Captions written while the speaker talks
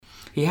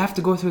you have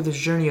to go through this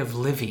journey of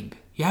living.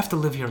 You have to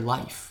live your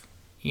life,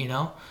 you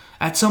know?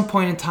 At some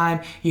point in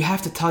time, you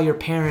have to tell your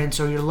parents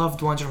or your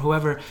loved ones or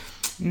whoever,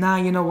 nah,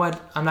 you know what?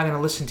 I'm not going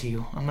to listen to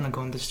you. I'm going to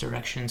go in this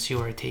direction and see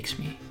where it takes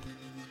me.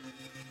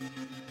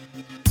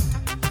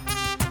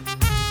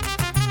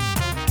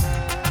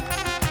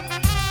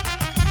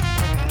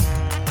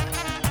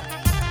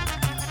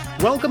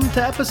 Welcome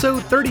to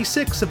episode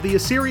 36 of the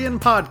Assyrian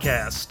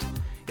Podcast.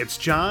 It's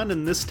John,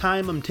 and this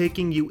time I'm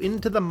taking you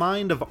into the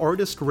mind of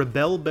artist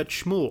Rebel Bet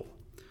Shmuel.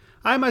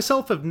 I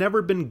myself have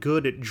never been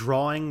good at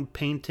drawing,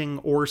 painting,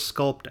 or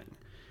sculpting.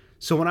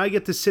 So when I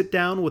get to sit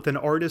down with an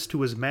artist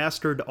who has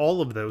mastered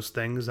all of those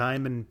things,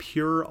 I'm in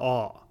pure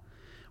awe.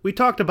 We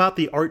talked about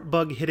the art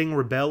bug hitting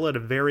Rebel at a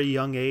very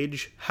young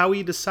age, how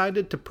he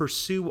decided to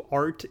pursue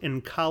art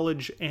in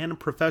college and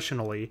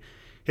professionally,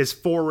 his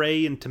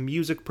foray into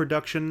music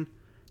production,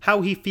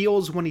 how he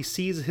feels when he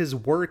sees his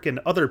work in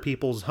other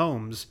people's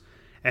homes,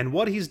 and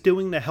what he's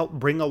doing to help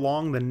bring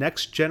along the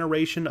next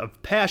generation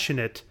of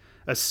passionate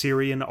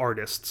Assyrian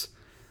artists.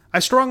 I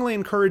strongly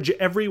encourage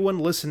everyone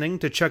listening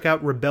to check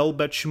out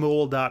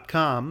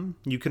rebelbetshmuel.com.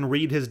 You can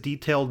read his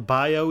detailed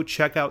bio,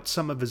 check out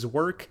some of his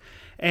work,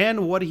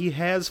 and what he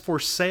has for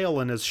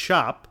sale in his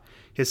shop.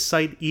 His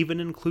site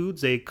even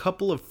includes a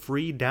couple of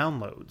free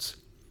downloads.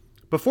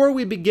 Before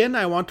we begin,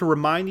 I want to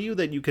remind you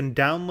that you can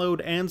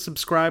download and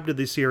subscribe to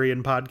the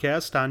Assyrian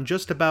Podcast on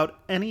just about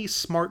any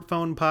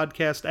smartphone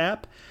podcast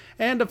app,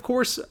 and of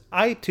course,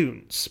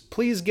 iTunes.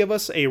 Please give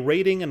us a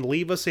rating and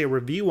leave us a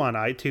review on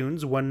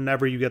iTunes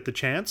whenever you get the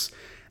chance.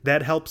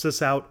 That helps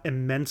us out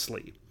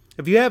immensely.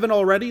 If you haven't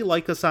already,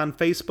 like us on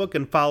Facebook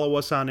and follow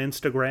us on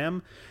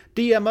Instagram.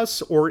 DM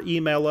us or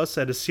email us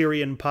at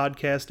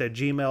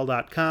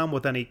assyrianpodcast@gmail.com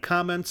with any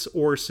comments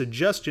or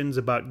suggestions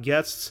about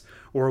guests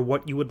or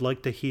what you would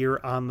like to hear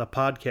on the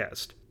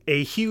podcast.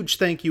 A huge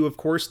thank you, of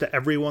course, to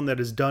everyone that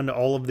has done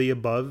all of the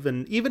above,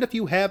 and even if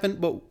you haven't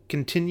but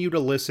continue to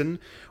listen,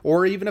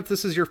 or even if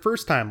this is your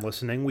first time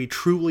listening, we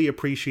truly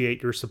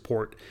appreciate your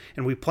support,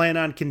 and we plan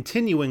on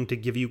continuing to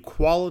give you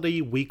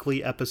quality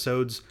weekly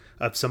episodes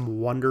of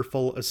some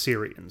wonderful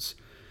Assyrians.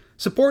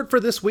 Support for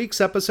this week's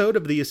episode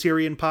of the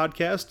Assyrian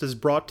Podcast is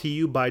brought to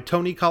you by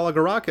Tony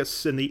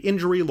Kalogerakis and the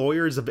injury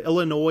lawyers of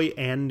Illinois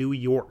and New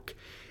York.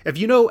 If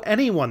you know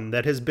anyone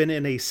that has been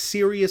in a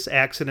serious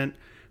accident,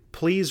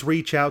 please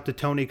reach out to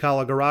Tony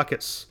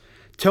Kalogerakis.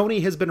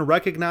 Tony has been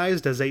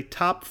recognized as a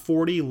top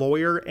 40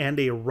 lawyer and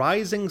a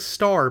rising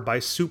star by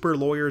Super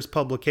Lawyers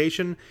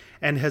publication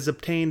and has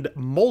obtained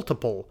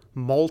multiple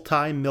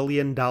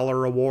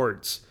multi-million-dollar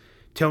awards.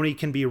 Tony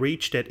can be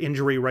reached at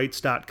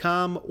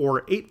injuryrights.com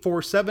or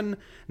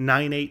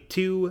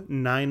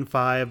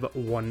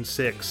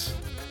 847-982-9516.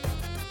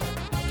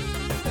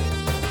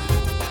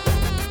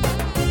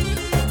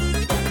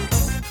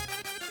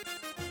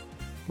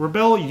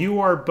 Rebel, you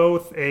are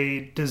both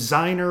a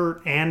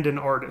designer and an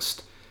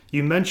artist.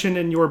 You mentioned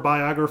in your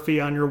biography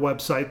on your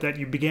website that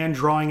you began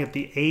drawing at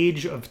the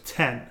age of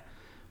 10.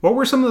 What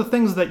were some of the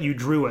things that you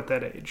drew at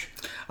that age?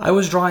 I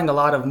was drawing a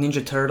lot of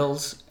Ninja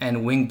Turtles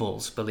and Wing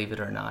Bulls, believe it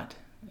or not.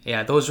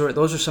 Yeah, those were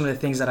some of the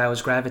things that I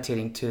was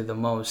gravitating to the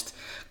most.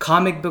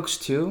 Comic books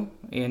too,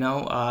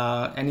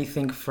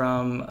 anything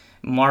from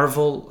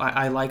Marvel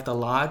I liked a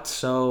lot.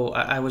 So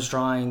I was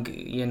drawing,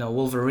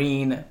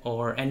 Wolverine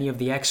or any of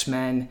the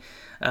X-Men.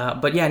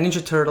 But yeah,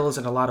 Ninja Turtles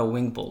and a lot of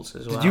Wing Bulls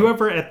as well. Did you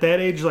ever at that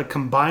age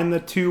combine the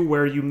two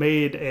where you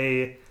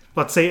made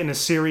let's say an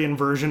Assyrian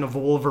version of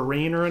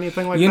Wolverine or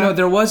anything like that?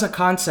 There was a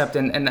concept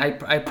and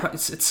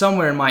it's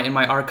somewhere in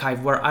my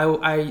archive where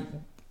I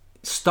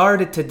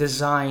started to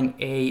design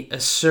a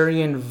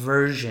Assyrian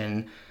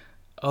version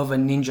of a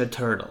Ninja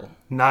Turtle.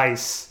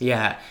 Nice.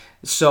 Yeah.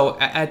 So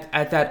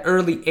at that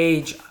early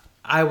age,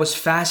 I was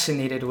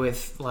fascinated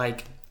with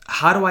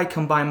how do I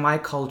combine my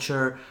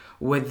culture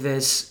with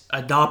this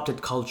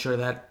adopted culture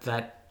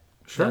that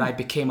I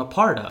became a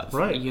part of,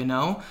 right?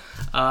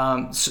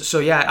 So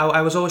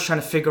I was always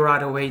trying to figure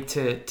out a way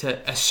to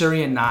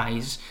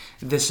Assyrianize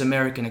this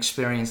American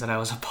experience that I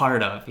was a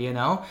part of,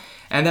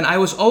 And then I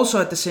was also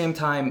at the same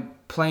time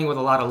playing with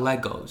a lot of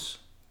Legos,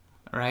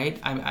 right?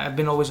 I've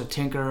been always a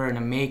tinkerer and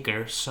a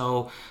maker,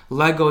 so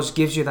Legos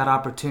gives you that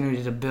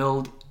opportunity to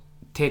build,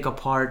 take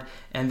apart,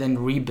 and then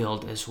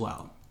rebuild as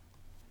well.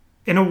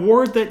 An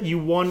award that you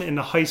won in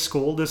high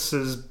school, this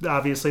is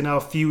obviously now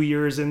a few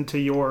years into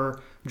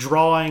your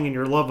drawing and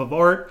your love of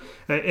art.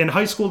 In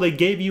high school, they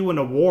gave you an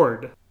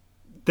award.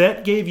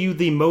 That gave you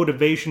the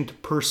motivation to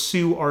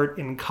pursue art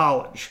in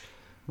college.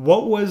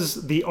 What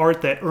was the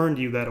art that earned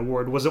you that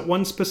award? Was it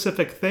one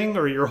specific thing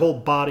or your whole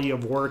body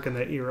of work in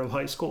that year of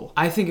high school?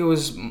 I think it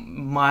was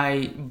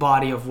my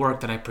body of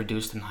work that I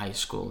produced in high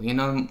school.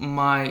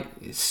 My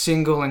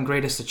single and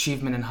greatest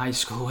achievement in high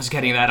school was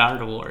getting that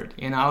art award.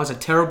 I was a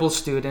terrible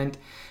student,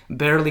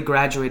 barely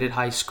graduated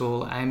high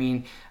school. I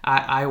mean,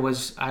 I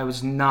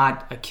was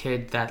not a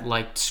kid that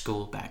liked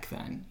school back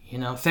then. You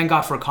know, thank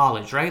God for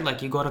college, right?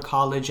 Like, you go to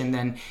college and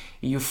then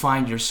you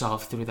find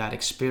yourself through that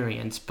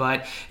experience.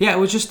 But yeah, it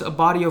was just a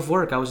body of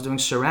work. I was doing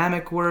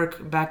ceramic work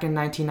back in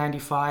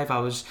 1995.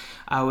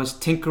 I was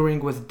tinkering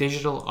with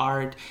digital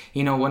art.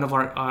 You know, one of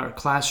our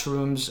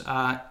classrooms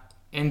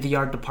in the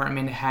art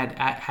department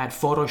had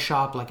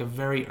Photoshop, like a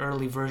very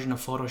early version of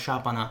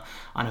Photoshop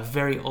on a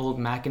very old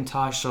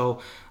Macintosh.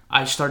 So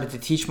I started to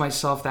teach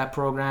myself that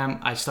program.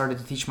 I started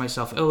to teach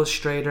myself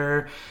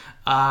Illustrator.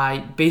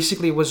 I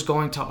basically was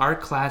going to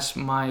art class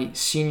my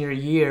senior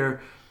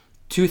year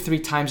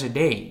 2-3 times a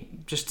day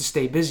just to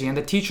stay busy. And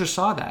the teacher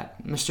saw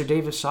that. Mr.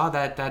 Davis saw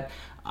that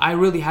I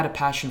really had a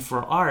passion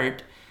for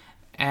art,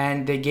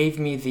 and they gave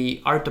me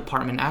the art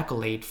department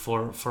accolade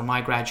for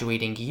my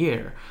graduating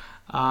year.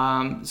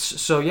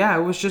 So yeah,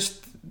 it was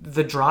just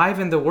the drive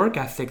and the work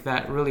ethic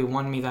that really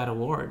won me that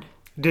award.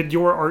 Did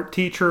your art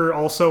teacher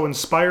also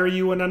inspire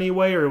you in any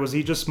way, or was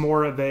he just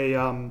more of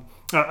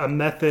a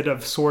method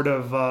of sort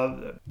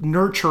of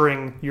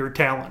nurturing your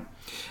talent?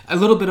 A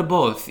little bit of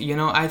both. You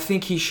know, I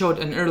think he showed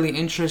an early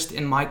interest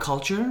in my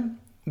culture,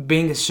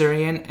 being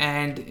Assyrian,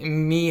 and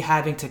me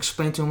having to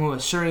explain to him who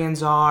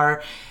Assyrians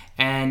are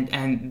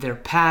and their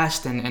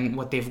past and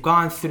what they've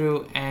gone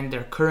through and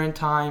their current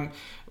time,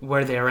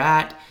 where they're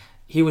at.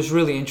 He was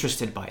really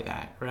interested by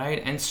that,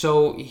 right? And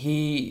so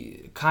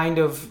he kind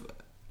of,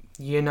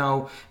 you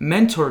know,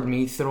 mentored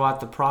me throughout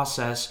the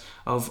process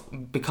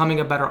of becoming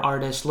a better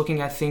artist,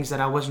 looking at things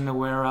that I wasn't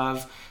aware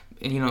of,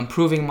 you know,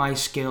 improving my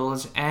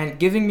skills, and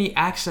giving me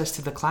access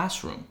to the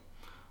classroom.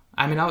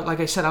 I mean, like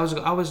I said, I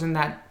was in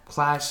that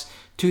class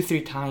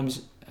 2-3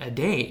 times a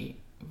day,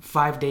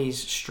 5 days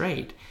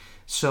straight.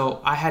 So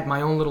I had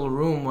my own little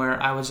room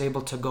where I was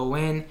able to go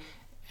in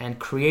and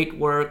create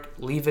work,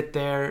 leave it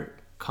there,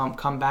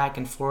 come back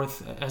and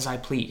forth as I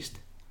pleased.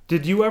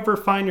 Did you ever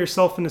find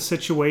yourself in a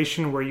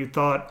situation where you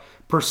thought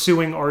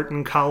pursuing art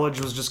in college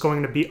was just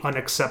going to be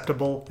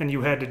unacceptable and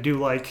you had to do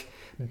like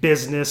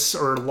business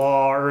or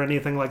law or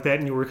anything like that,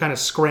 and you were kind of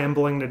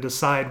scrambling to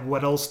decide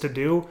what else to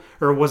do?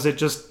 Or was it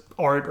just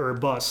art or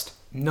bust?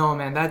 No,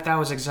 man, that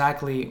was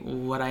exactly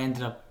what I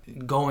ended up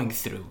going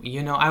through.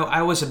 You know,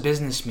 I was a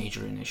business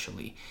major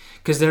initially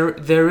because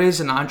there is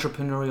an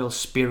entrepreneurial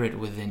spirit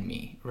within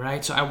me,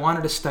 right? So I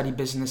wanted to study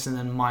business and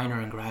then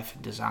minor in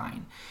graphic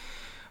design.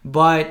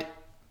 But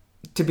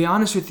to be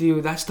honest with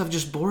you, that stuff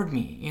just bored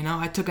me. You know,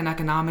 I took an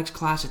economics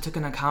class, I took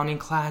an accounting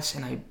class,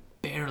 and I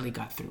barely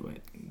got through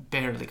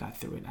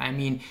it. I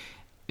mean,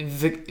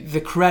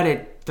 the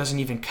credit doesn't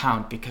even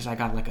count because I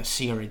got like a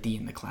C or a D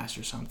in the class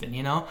or something,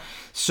 you know?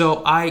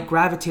 So I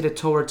gravitated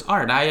towards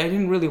art. I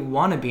didn't really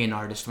want to be an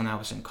artist when I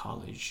was in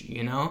college,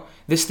 you know?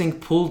 This thing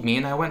pulled me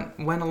and I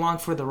went along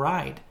for the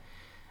ride.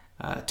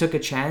 Took a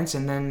chance,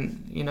 and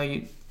then, you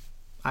know,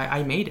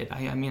 I made it.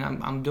 I mean,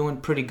 I'm doing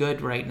pretty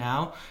good right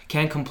now.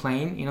 Can't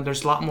complain. You know,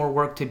 there's a lot more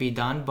work to be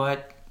done,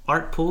 but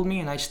art pulled me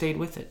and I stayed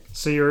with it.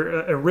 So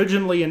you're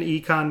originally an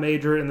econ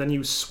major and then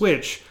you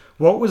switch.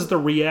 What was the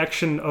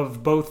reaction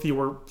of both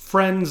your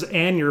friends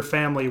and your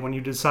family when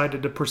you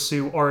decided to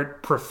pursue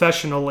art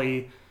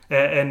professionally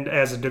and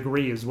as a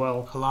degree as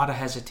well? A lot of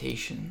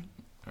hesitation,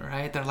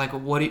 right? They're like,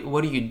 what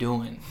are you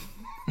doing?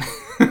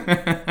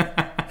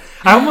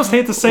 I almost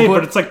hate to say it,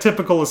 but it's like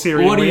typical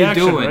Assyrian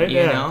reaction, doing, right?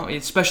 You know,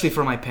 especially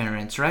for my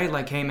parents, right?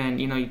 Like, hey man,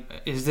 you know,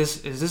 is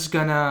this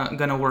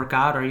gonna work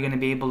out? Are you gonna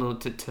be able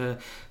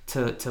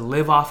to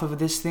live off of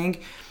this thing?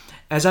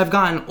 As I've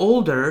gotten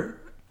older,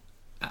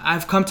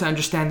 I've come to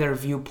understand their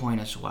viewpoint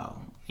as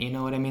well. You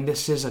know what I mean?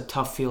 This is a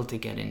tough field to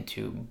get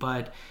into,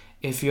 but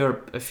if you're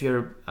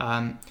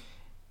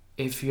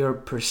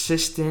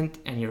persistent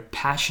and you're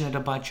passionate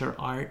about your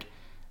art,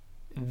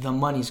 the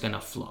money's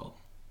gonna flow,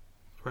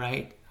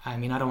 right? I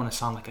mean, I don't want to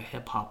sound like a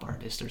hip hop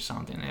artist or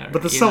something.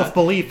 But the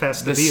self-belief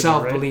has to be there, right? The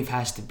self-belief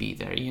has to be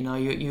there. You know,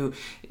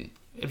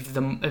 if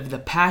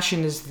the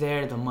passion is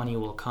there, the money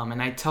will come.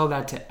 And I tell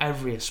that to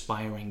every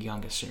aspiring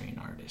young Assyrian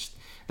artist.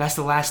 That's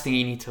the last thing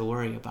you need to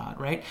worry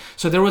about, right?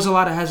 So there was a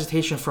lot of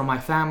hesitation from my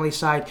family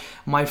side.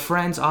 My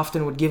friends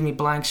often would give me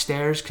blank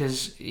stares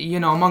because,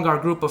 you know, among our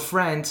group of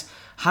friends,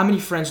 how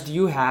many friends do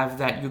you have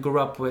that you grew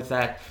up with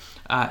that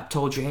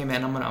told you, hey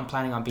man, I'm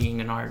planning on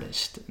being an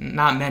artist?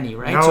 Not many,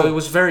 right? No. So it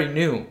was very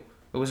new.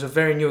 It was a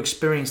very new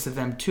experience to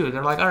them too.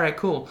 They're like, all right,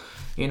 cool.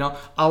 You know,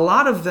 a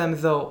lot of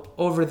them though,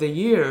 over the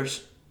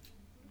years,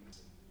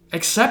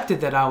 accepted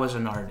that I was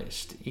an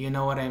artist. You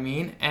know what I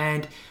mean?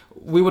 And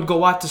we would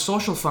go out to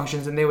social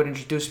functions and they would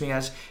introduce me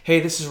as, hey,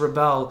 this is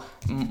Rebel,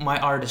 my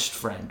artist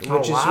friend,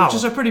 which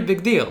is a pretty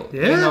big deal.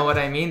 Yeah. You know what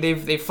I mean?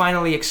 They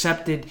finally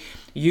accepted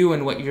you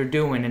and what you're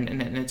doing,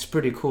 and it's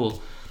pretty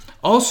cool.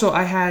 Also,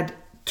 I had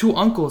 2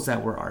 uncles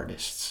that were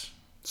artists.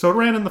 So it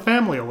ran in the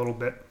family a little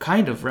bit.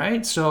 Kind of,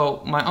 right?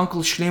 So my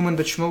uncle Shleiman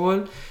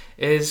Bechmuel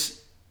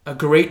is a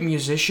great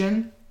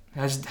musician,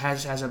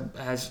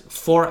 has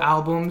 4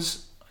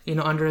 albums, you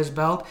know, under his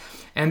belt.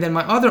 And then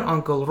my other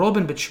uncle,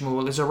 Robin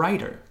Bechmuel, is a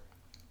writer,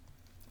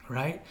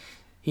 right?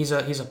 He's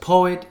a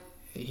poet.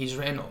 He's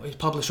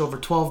published over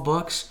 12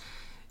 books.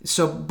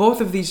 So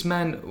both of these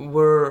men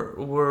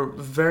were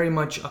very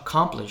much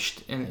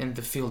accomplished in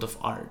the field of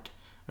art,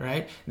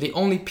 right? The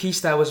only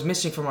piece that was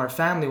missing from our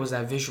family was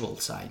that visual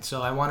side.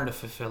 So I wanted to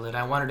fulfill it.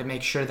 I wanted to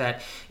make sure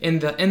that in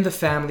the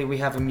family we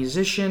have a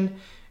musician,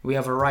 we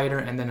have a writer,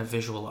 and then a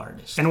visual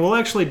artist. And we'll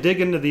actually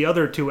dig into the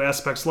other two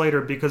aspects later,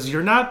 because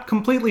you're not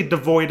completely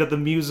devoid of the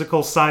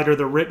musical side or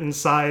the written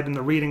side and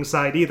the reading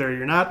side either.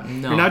 You're not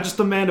just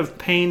a man of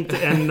paint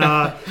and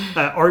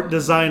art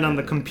design on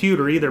the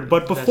computer either.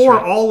 But before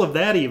all of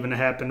that even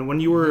happened, when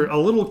you were a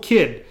little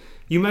kid,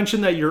 you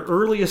mentioned that your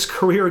earliest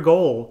career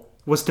goal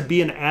was to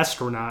be an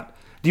astronaut.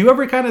 Do you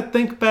ever kind of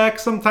think back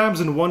sometimes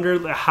and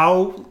wonder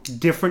how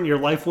different your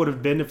life would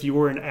have been if you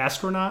were an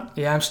astronaut?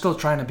 Yeah, I'm still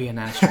trying to be an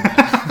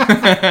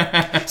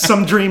astronaut.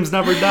 Some dreams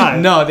never die.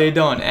 No, they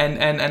don't.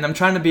 And I'm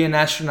trying to be an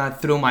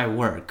astronaut through my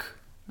work,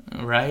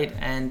 right?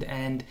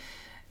 And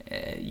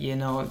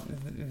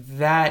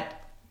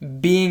that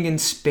being in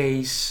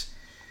space,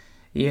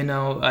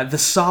 the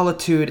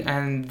solitude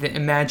and the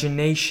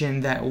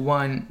imagination that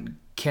one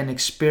can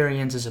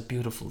experience is a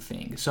beautiful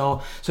thing.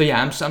 So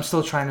yeah, I'm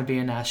still trying to be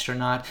an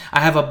astronaut. I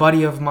have a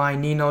buddy of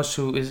mine, Ninos,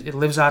 who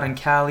lives out in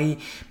Cali.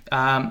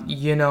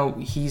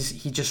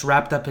 He just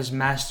wrapped up his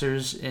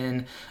master's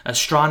in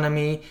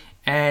astronomy,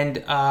 and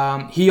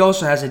he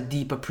also has a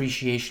deep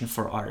appreciation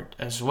for art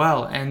as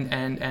well.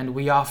 And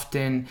we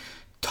often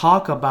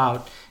talk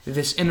about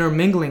this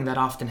intermingling that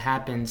often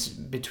happens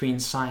between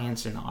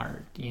science and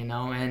art,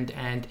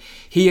 and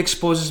he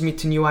exposes me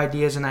to new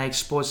ideas and I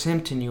expose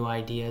him to new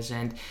ideas,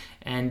 and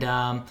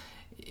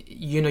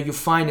you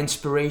find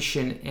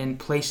inspiration in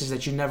places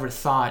that you never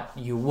thought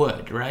you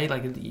would, right?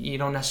 Like, you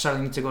don't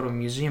necessarily need to go to a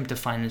museum to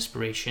find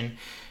inspiration.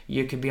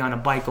 You could be on a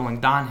bike going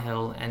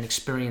downhill and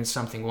experience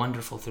something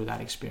wonderful through that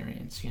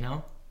experience,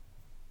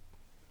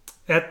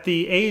 At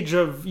the age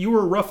of, you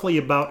were roughly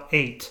about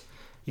 8,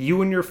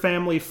 you and your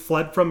family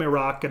fled from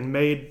Iraq and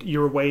made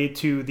your way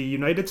to the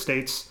United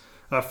States,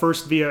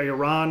 first via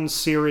Iran,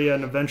 Syria,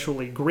 and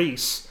eventually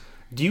Greece.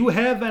 Do you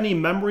have any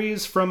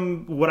memories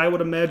from what I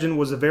would imagine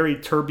was a very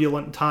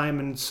turbulent time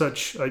in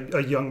such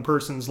a young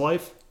person's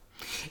life?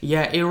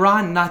 Yeah,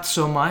 Iran, not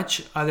so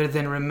much, other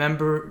than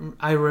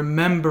I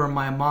remember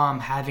my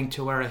mom having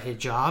to wear a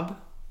hijab,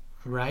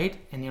 right?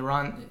 In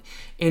Iran.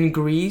 In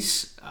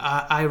Greece,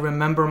 I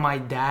remember my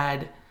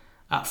dad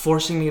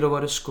forcing me to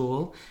go to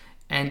school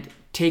and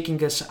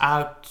taking us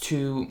out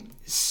to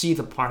see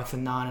the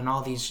Parthenon and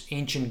all these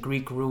ancient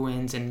Greek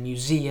ruins and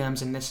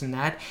museums and this and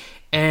that,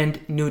 and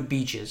nude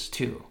beaches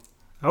too.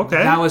 Okay,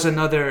 that was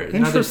another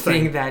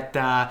thing that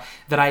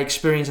I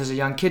experienced as a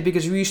young kid,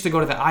 because we used to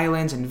go to the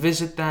islands and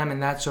visit them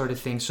and that sort of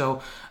thing.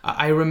 So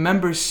I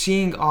remember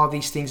seeing all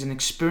these things and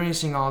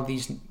experiencing all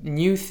these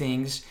new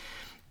things,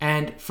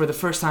 and for the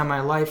first time in my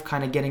life,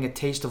 kind of getting a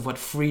taste of what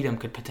freedom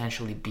could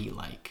potentially be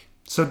like.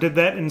 So did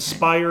that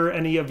inspire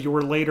any of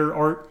your later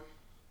art?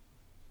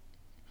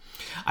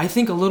 I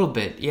think a little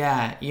bit,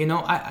 yeah.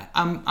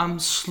 I'm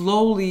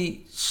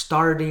slowly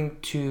starting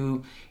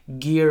to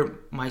gear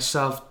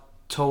myself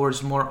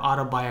towards more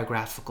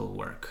autobiographical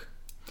work.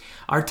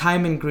 Our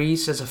time in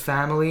Greece as a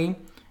family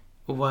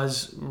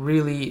was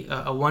really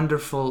a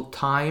wonderful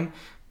time,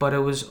 but it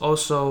was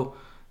also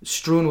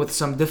strewn with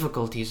some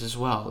difficulties as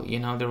well.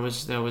 There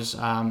was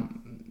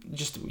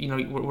just,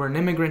 we're an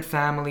immigrant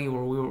family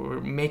where we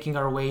were making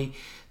our way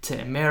to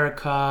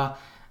America.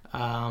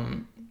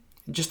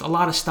 Just a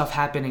lot of stuff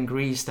happened in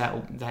Greece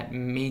that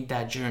made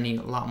that journey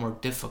a lot more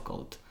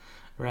difficult,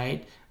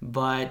 right?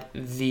 But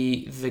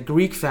the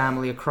Greek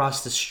family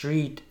across the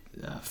street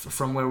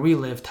from where we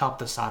lived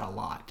helped us out a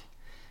lot.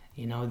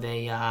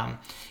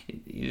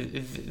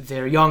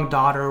 Their young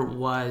daughter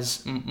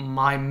was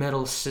my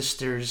middle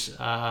sister's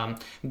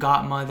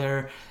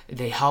godmother.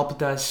 They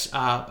helped us,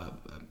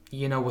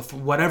 with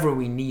whatever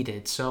we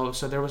needed. So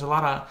there was a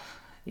lot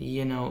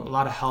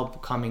of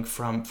help coming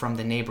from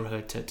the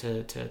neighborhood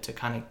to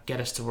kind of get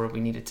us to where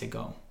we needed to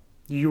go.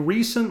 You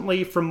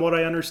recently, from what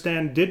I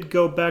understand, did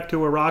go back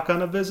to Iraq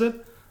on a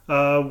visit.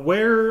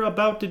 Where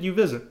about did you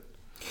visit?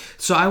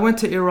 So I went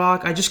to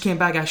Iraq. I just came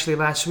back actually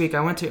last week.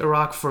 I went to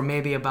Iraq for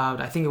maybe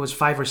about, I think it was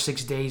 5 or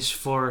 6 days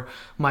for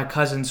my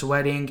cousin's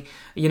wedding.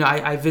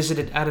 I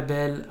visited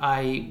Erbil.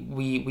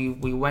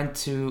 We went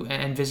to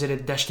and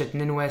visited Dashtet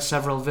Ninwe,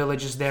 several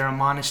villages there, a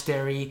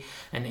monastery,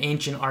 an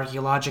ancient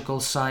archaeological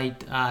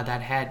site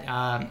that had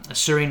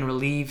Assyrian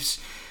reliefs.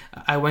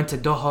 I went to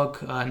Dohuk,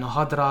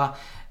 Nohadra.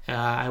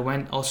 I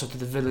went also to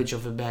the village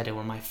of Bebede,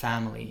 where my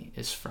family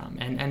is from,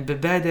 and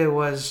Bebede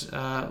was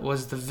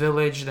the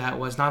village that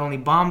was not only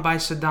bombed by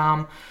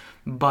Saddam,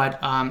 but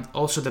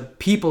also the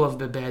people of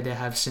Bebede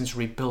have since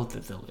rebuilt the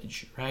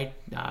village. Right?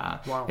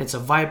 Wow. It's a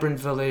vibrant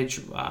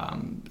village.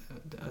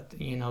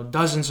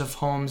 Dozens of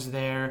homes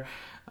there.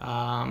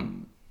 A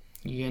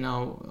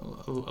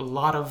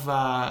lot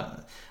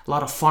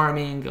of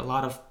farming, a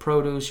lot of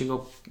produce. You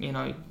go,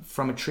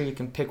 from a tree, you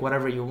can pick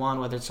whatever you want,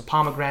 whether it's a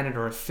pomegranate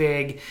or a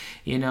fig.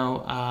 It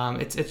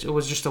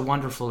was just a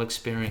wonderful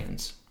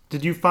experience.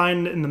 Did you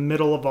find in the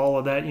middle of all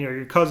of that,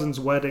 your cousin's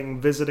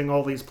wedding, visiting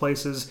all these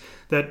places,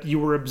 that you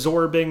were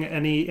absorbing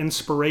any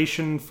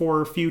inspiration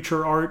for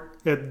future art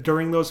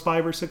during those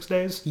 5 or 6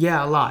 days?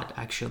 Yeah, a lot,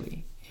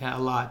 actually. Yeah, a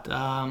lot.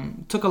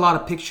 Took a lot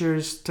of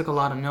pictures, took a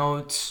lot of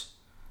notes,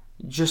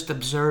 just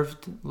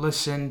observed,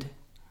 listened,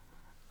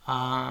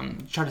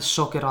 tried to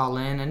soak it all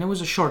in. And it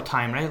was a short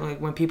time, right? Like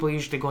when people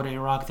usually go to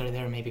Iraq, they're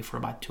there maybe for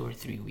about 2 or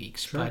 3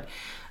 weeks. Sure. But,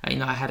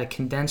 I had a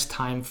condensed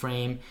time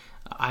frame.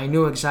 I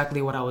knew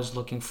exactly what I was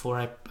looking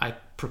for. I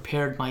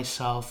prepared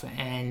myself,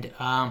 and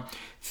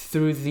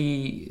through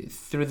the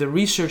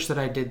research that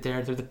I did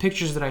there, through the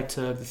pictures that I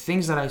took, the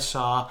things that I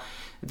saw,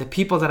 the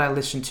people that I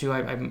listened to,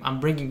 I'm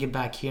bringing it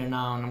back here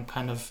now, and I'm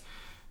kind of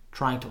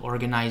trying to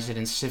organize it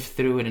and sift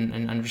through it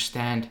and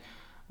understand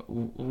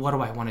what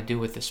do I want to do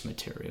with this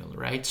material,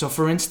 right? So,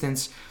 for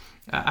instance,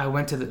 I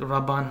went to the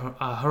Rabban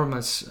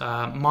Hurmus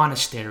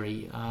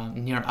monastery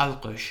near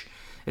Al-Qush.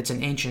 It's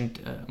an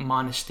ancient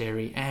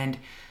monastery, and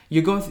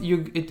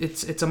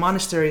it's a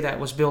monastery that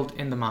was built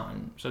in the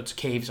mountain, so it's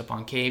caves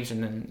upon caves,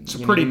 and then it's a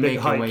pretty big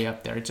make your way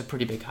up there. It's a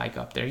pretty big hike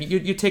up there.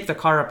 You take the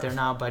car up there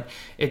now, but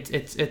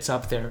it's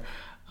up there.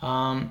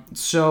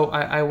 So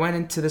I went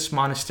into this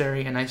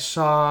monastery, and I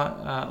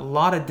saw a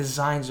lot of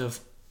designs of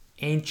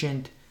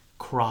ancient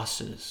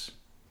crosses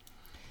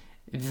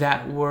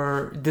that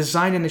were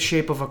designed in the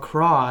shape of a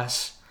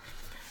cross,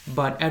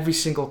 but every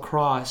single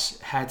cross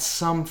had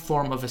some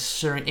form of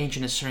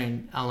ancient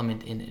Assyrian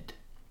element in it.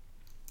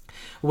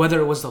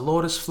 Whether it was the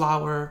lotus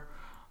flower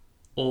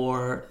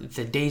or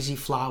the daisy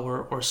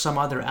flower or some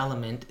other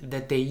element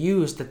that they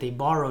used, that they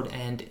borrowed,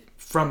 and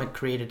from it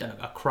created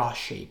a cross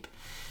shape.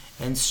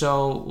 And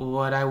so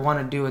what I want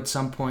to do at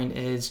some point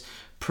is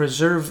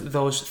preserve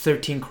those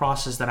 13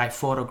 crosses that I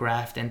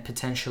photographed and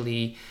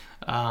potentially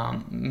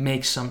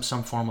make some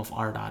form of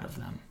art out of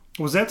them.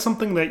 Was that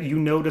something that you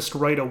noticed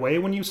right away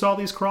when you saw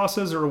these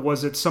crosses, or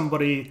was it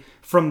somebody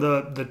from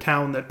the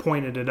town that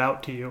pointed it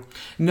out to you?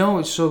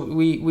 No, so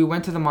we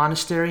went to the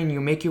monastery, and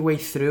you make your way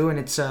through, and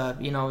it's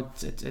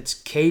it's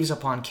caves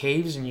upon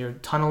caves, and you're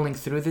tunneling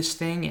through this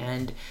thing,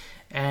 and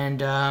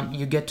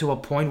you get to a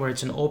point where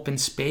it's an open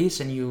space,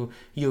 and you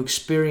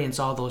experience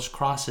all those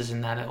crosses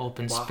in that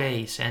open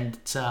space, and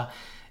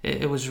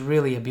it was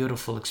really a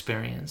beautiful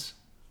experience.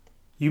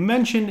 You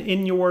mentioned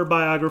in your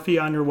biography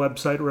on your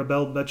website,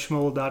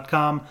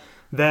 rebelbetshmuel.com,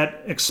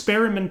 that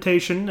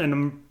experimentation, and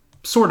I'm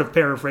sort of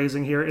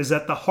paraphrasing here, is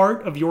at the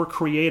heart of your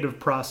creative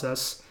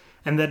process,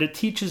 and that it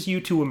teaches you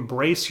to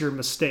embrace your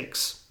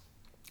mistakes.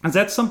 Is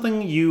that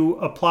something you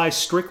apply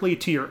strictly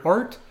to your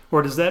art,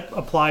 or does that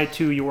apply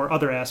to your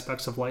other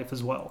aspects of life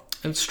as well?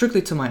 It's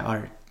strictly to my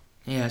art.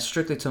 Yeah,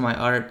 strictly to my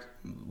art.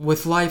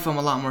 With life, I'm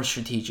a lot more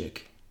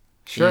strategic.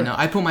 Sure.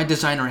 I put my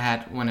designer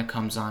hat when it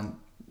comes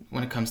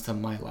to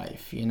my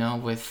life,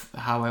 with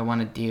how I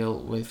want to deal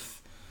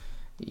with,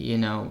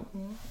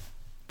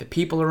 the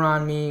people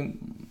around me,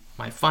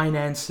 my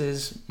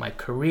finances, my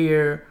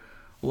career,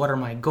 what are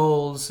my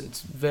goals.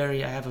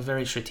 I have a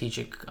very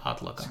strategic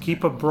outlook.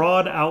 Keep a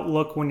broad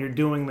outlook when you're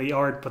doing the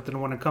art, but then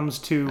when it comes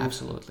to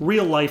Absolutely.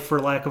 Real life, for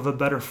lack of a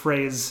better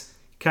phrase,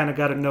 kind of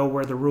got to know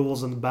where the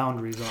rules and the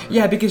boundaries are.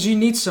 Yeah, because you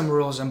need some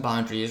rules and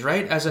boundaries,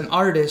 right? As an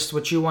artist,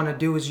 what you want to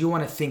do is you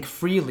want to think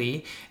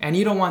freely, and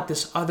you don't want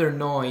this other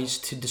noise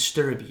to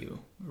disturb you,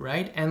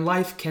 right? And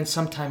life can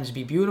sometimes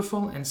be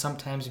beautiful and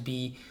sometimes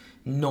be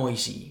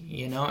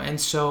noisy, And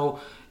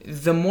so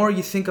the more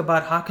you think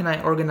about how can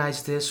I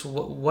organize this,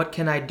 what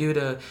can I do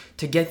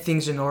to get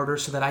things in order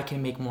so that I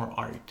can make more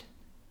art.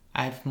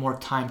 I have more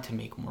time to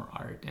make more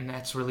art, and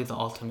that's really the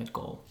ultimate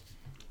goal.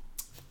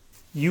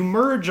 You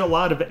merge a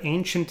lot of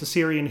ancient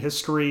Assyrian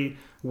history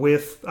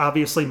with,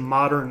 obviously,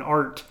 modern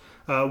art.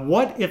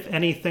 What, if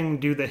anything,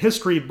 do the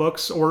history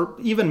books, or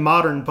even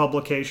modern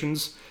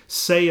publications,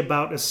 say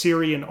about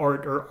Assyrian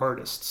art or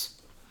artists?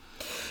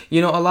 A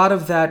lot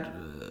of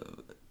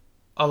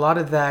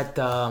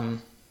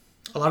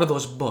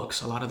those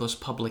books, a lot of those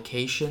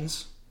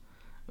publications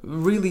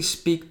really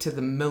speak to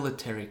the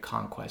military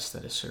conquest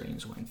that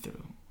Assyrians went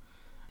through.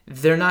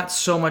 They're not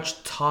so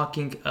much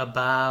talking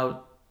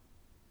about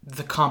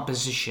the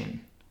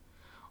composition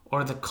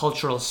or the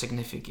cultural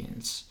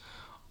significance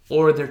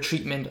or their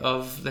treatment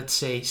of, let's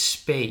say,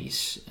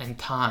 space and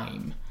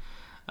time.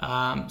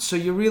 So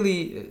you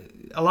really,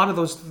 a lot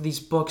of these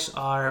books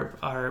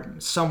are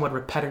somewhat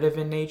repetitive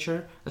in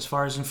nature as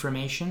far as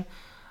information.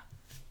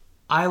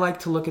 I like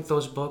to look at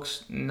those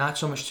books not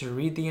so much to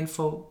read the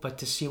info, but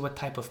to see what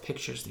type of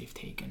pictures they've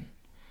taken,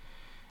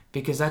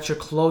 because that's the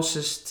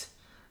closest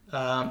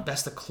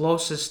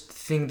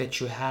thing that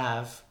you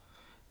have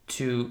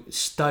to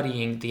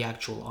studying the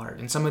actual art.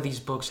 And some of these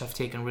books have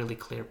taken really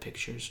clear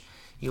pictures.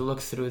 You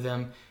look through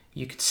them,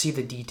 you could see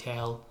the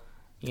detail,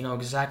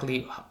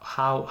 exactly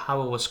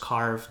how it was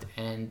carved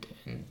and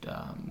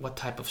what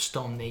type of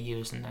stone they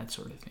used and that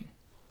sort of thing.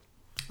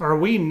 Are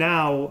we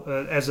now,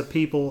 as a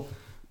people,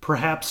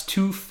 perhaps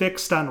too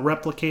fixed on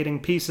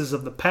replicating pieces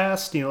of the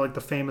past, like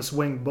the famous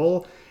winged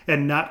bull,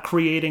 and not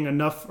creating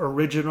enough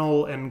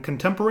original and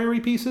contemporary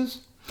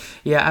pieces?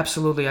 Yeah,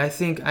 absolutely. I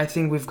think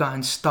we've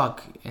gotten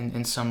stuck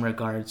in some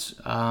regards.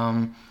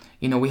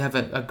 We have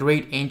a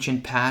great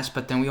ancient past,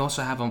 but then we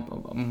also have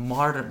a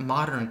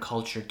modern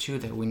culture too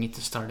that we need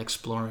to start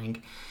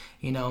exploring.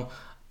 You know,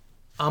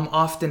 I'm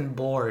often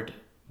bored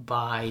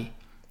by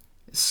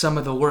some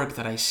of the work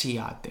that I see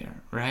out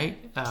there,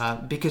 right?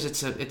 Because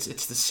it's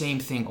the same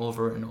thing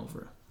over and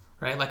over,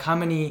 right? Like how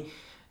many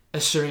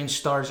Assyrian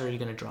stars are you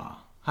gonna draw?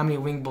 How many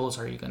wing bowls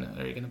are you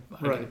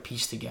gonna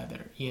piece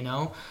together?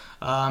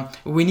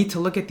 We need to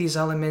look at these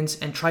elements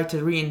and try to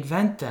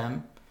reinvent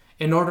them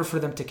in order for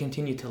them to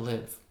continue to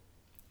live,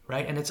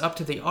 right? And it's up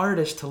to the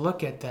artist to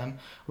look at them,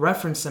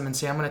 reference them, and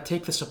say, I'm going to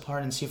take this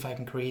apart and see if I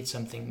can create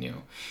something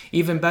new.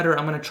 Even better,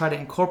 I'm going to try to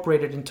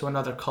incorporate it into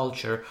another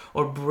culture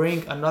or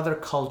bring another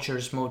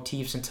culture's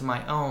motifs into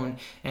my own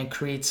and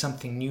create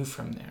something new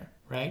from there,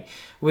 right?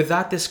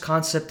 Without this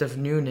concept of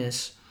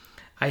newness,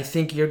 I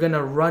think you're going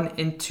to run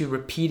into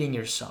repeating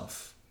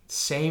yourself.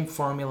 Same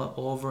formula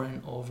over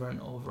and over and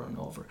over and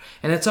over.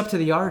 And it's up to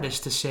the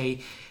artist to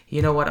say,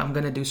 you know what, I'm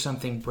going to do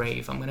something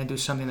brave. I'm going to do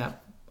something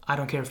that I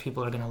don't care if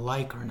people are going to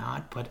like or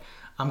not, but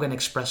I'm going to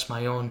express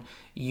my own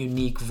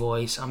unique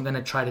voice. I'm going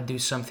to try to do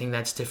something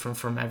that's different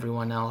from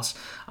everyone else.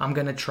 I'm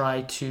going to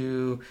try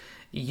to,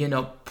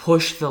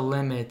 push the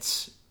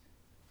limits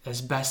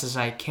as best as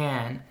I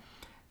can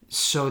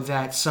so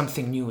that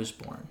something new is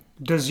born.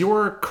 Does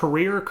your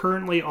career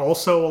currently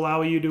also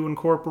allow you to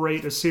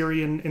incorporate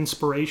Assyrian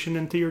inspiration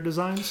into your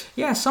designs?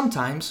 Yeah,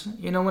 sometimes.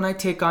 When I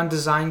take on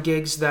design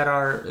gigs that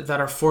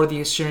are for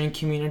the Assyrian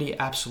community,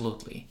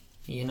 absolutely.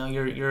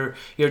 You're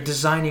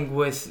designing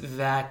with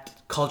that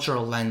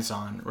cultural lens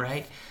on,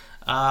 right?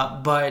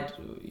 But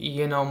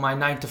my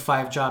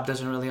 9-to-5 job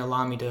doesn't really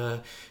allow me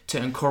to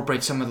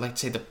incorporate some of,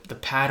 let's say, the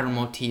pattern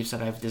motifs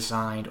that I've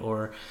designed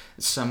or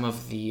some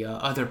of the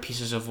other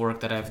pieces of work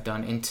that I've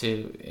done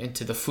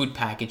into the food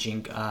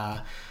packaging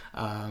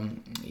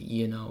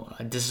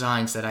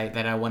designs that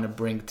I want to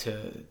bring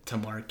to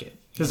market.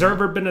 Has there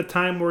ever been a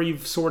time where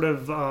you've sort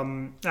of,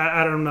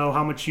 I don't know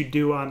how much you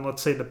do on,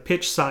 let's say, the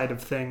pitch side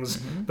of things,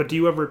 but do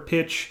you ever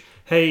pitch,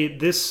 hey,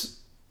 this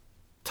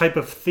type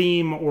of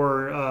theme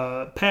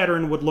or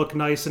pattern would look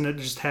nice and it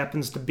just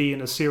happens to be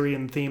an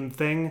Assyrian themed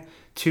thing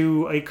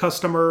to a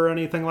customer or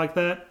anything like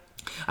that?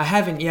 I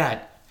haven't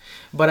yet,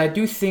 but I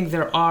do think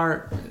there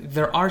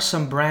are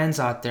some brands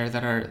out there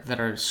that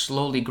are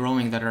slowly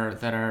growing that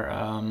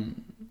are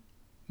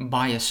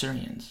by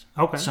Assyrians.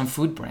 Okay. Some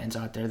food brands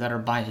out there that are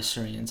by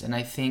Assyrians, and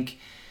I think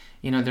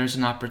there's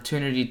an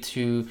opportunity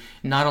to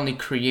not only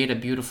create a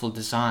beautiful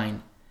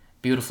design,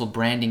 beautiful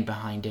branding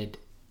behind it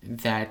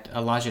that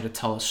allows you to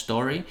tell a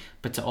story,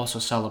 but to also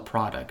sell a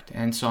product.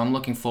 And so I'm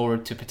looking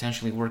forward to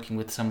potentially working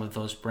with some of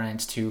those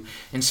brands to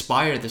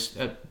inspire this,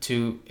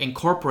 to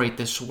incorporate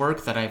this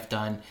work that I've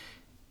done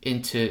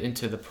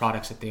into the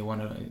products that they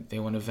want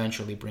to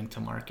eventually bring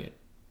to market.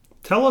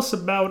 Tell us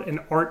about an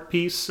art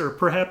piece, or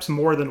perhaps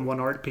more than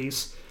one art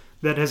piece,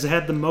 that has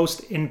had the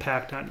most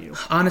impact on you.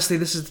 Honestly,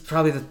 this is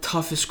probably the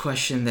toughest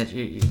question that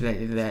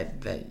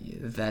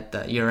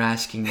you're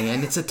asking me,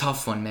 and it's a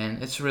tough one, man.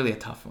 It's really a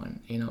tough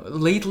one.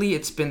 Lately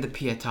it's been the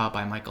Pietà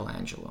by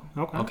Michelangelo.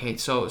 Okay.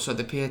 So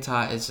the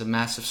Pietà is a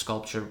massive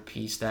sculpture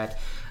piece that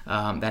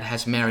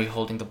has Mary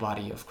holding the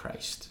body of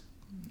Christ,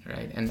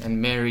 right?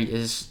 And Mary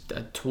is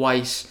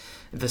twice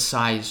the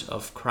size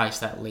of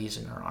Christ that lays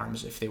in her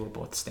arms if they were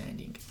both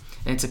standing.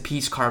 And it's a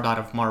piece carved out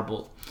of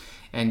marble,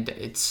 and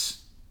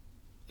it's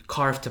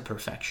carved to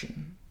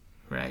perfection,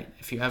 right?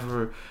 If you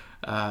ever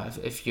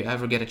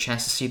get a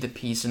chance to see the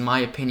piece, in my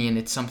opinion,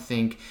 it's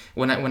something.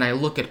 When I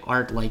look at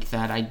art like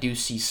that, I do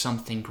see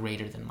something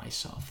greater than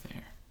myself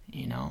there.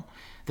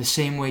 The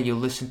same way you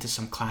listen to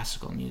some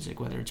classical music,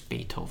 whether it's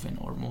Beethoven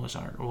or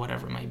Mozart or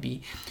whatever it might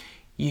be.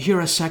 You hear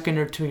a second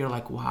or two, you're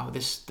like, wow,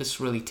 this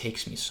really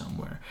takes me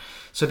somewhere.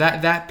 So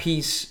that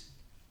piece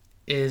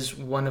is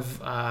one of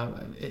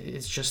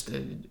it's just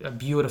a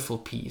beautiful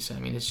piece. I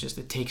mean,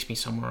 it takes me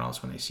somewhere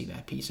else when I see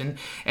that piece,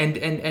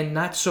 and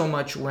not so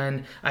much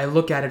when I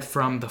look at it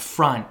from the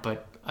front,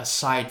 but a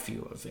side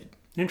view of it.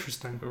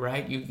 Interesting,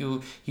 right?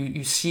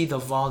 You see the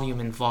volume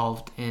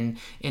involved in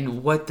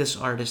what this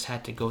artist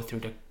had to go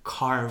through to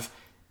carve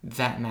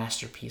that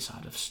masterpiece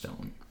out of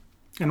stone.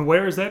 And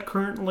where is that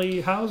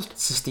currently housed?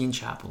 Sistine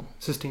Chapel.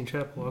 Sistine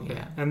Chapel, okay.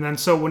 Yeah. And then,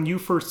 so when you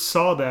first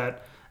saw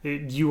that,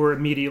 you were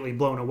immediately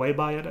blown away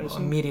by it, I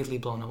assume? Immediately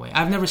blown away.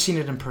 I've never seen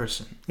it in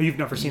person. You've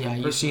never seen it in person?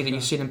 Yeah,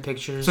 you see it in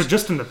pictures. So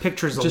just in the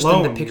pictures alone, just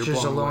in the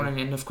pictures alone,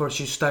 and of course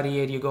you study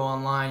it, you go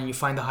online, and you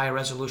find the high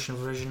resolution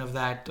version of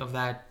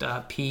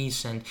that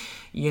piece, and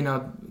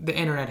the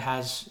internet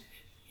has,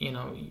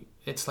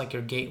 it's like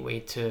your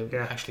gateway to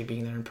actually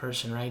being there in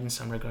person, right? In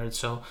some regards,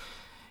 so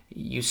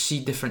you see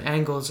different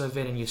angles of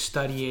it, and you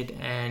study it,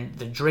 and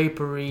the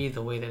drapery,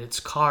 the way that it's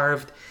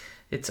carved.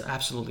 It's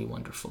absolutely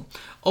wonderful.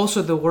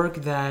 Also, the work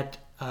that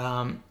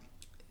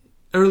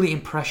early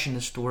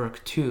Impressionist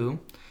work too,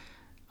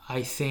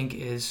 I think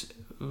is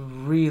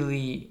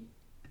really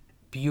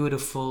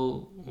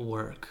beautiful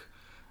work.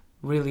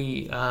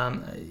 Really,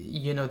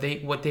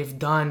 what they've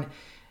done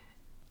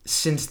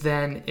since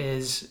then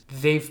is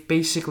they've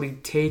basically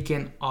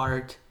taken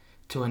art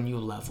to a new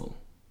level.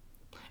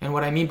 And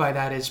what I mean by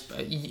that is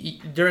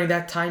during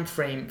that time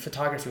frame,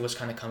 photography was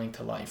kind of coming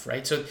to life,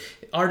 right? So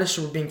artists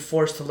were being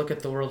forced to look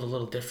at the world a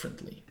little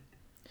differently.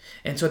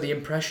 And so the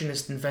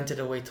Impressionists invented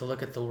a way to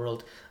look at the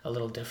world a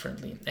little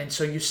differently. And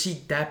so you see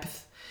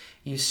depth,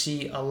 you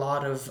see a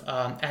lot of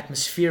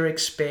atmospheric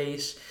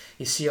space,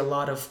 you see a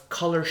lot of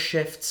color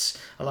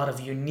shifts, a lot of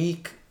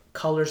unique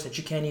colors that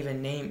you can't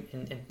even name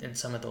in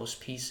some of those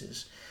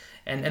pieces.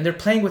 And they're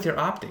playing with your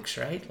optics,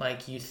 right?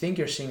 Like you think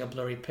you're seeing a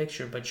blurry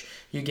picture, but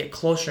you get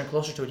closer and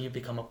closer to it, you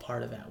become a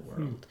part of that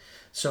world.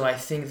 So I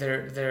think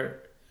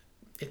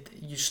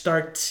you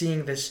start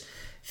seeing this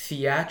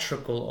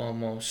theatrical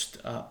almost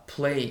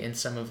play in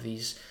some of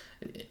these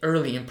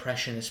early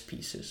Impressionist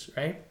pieces,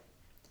 right?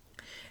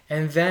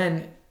 And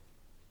then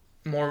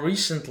more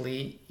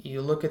recently,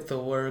 you look at the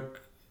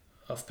work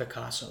of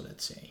Picasso,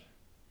 let's say,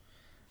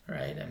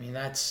 right? I mean,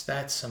 that's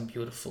some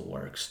beautiful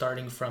work,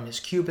 starting from his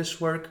Cubist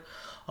work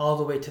all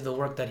the way to the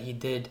work that he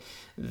did,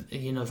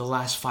 the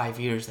last 5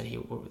 years that he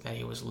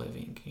was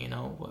living,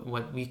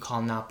 what we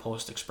call now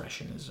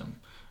post-expressionism,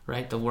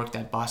 right? The work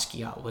that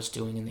Basquiat was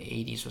doing in the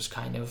 80s was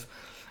kind of,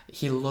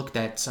 he looked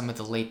at some of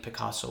the late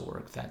Picasso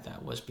work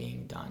that was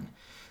being done.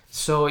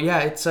 So yeah,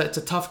 it's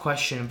a tough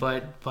question,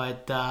 but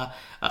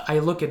I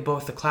look at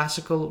both the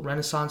classical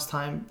Renaissance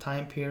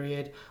time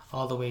period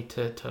all the way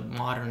to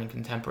modern and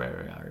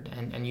contemporary art,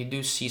 and you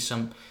do see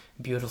some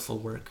beautiful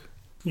work.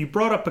 You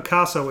brought up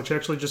Picasso, which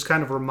actually just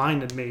kind of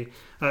reminded me.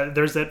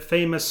 There's that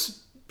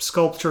famous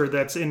sculpture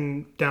that's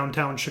in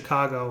downtown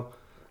Chicago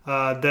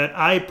that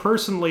I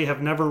personally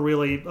have never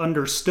really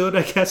understood,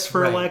 I guess,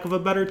 for a lack of a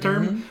better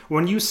term. Mm-hmm.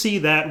 When you see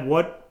that,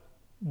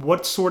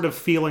 what sort of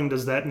feeling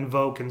does that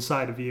invoke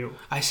inside of you?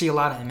 I see a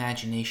lot of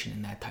imagination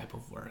in that type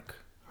of work,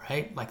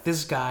 right? Like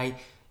this guy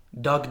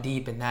dug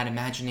deep in that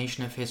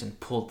imagination of his and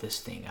pulled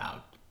this thing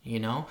out,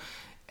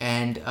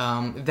 And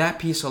that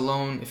piece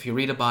alone, if you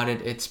read about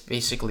it, it's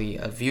basically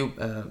a view.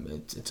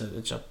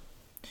 It's a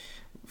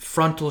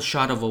frontal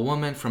shot of a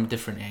woman from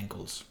different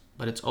angles,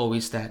 but it's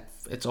always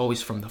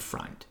from the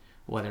front,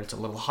 whether it's a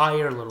little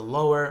higher, a little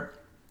lower.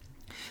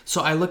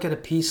 So I look at a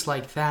piece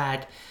like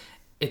that.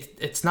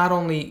 It's not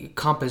only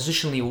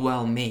compositionally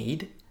well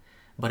made,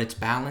 but it's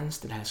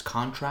balanced. It has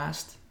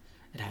contrast.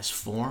 It has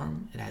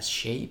form. It has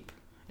shape.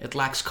 It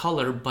lacks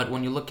color, but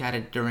when you look at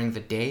it during the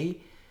day,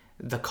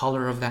 the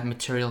color of that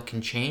material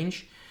can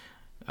change.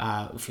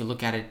 If you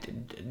look at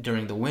it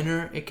during the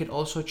winter, it could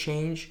also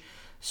change.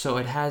 So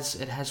it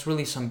has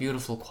really some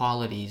beautiful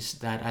qualities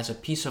that, as a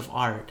piece of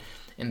art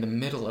in the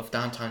middle of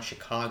downtown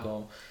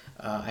Chicago,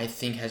 I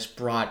think has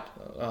brought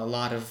a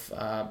lot of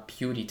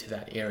beauty to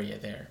that area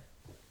there.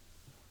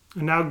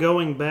 And now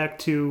going back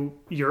to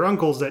your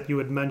uncles that you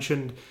had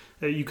mentioned,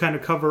 you kind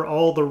of cover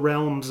all the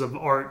realms of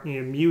art,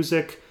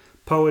 music,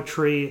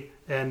 poetry,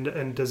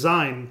 and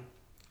design.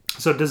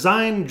 So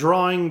design,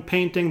 drawing,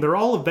 painting, they're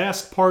all a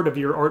vast part of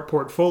your art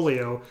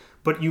portfolio,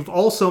 but you've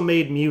also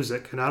made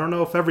music, and I don't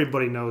know if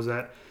everybody knows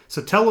that.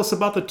 So tell us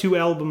about the 2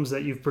 albums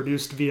that you've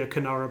produced via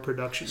Kanara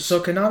Productions.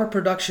 So Kanara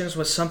Productions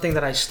was something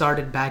that I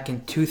started back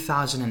in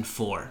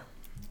 2004,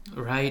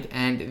 right?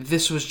 And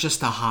this was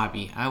just a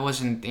hobby.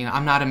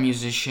 I'm not a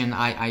musician.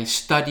 I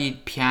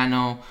studied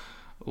piano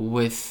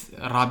with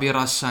Rabi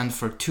Rassan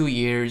for 2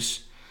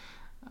 years.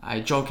 I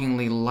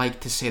jokingly like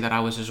to say that I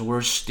was his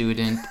worst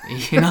student,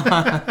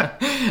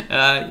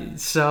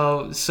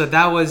 So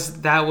that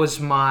was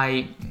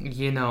my,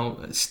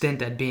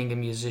 stint at being a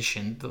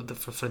musician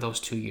for those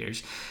 2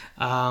 years.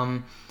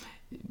 So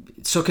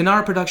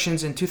Kanara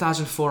Productions in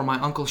 2004, my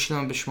uncle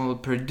Shlomo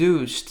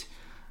Bishmul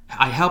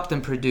I helped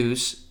him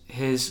produce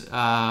his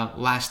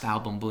last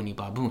album, Buni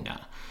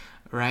Babuna,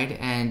 right?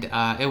 And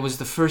it was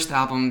the first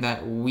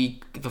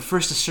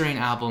Assyrian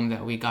album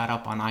that we got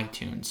up on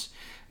iTunes,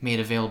 made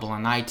available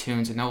on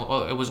iTunes, and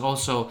it was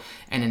also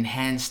an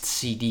enhanced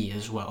CD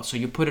as well. So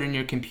you put it in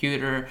your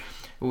computer.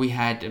 We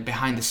had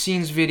behind the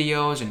scenes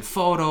videos and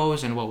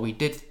photos and what we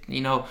did,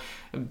 on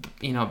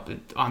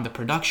the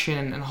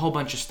production and a whole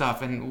bunch of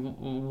stuff. And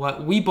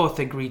what we both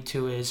agreed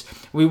to is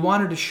we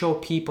wanted to show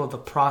people the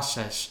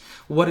process,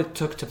 what it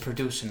took to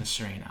produce an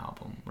Assyrian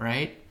album,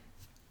 right?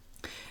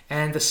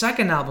 And the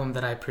second album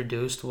that I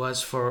produced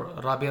was for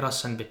Rabi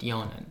Rassan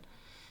Bityonen,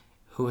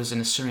 who is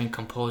an Assyrian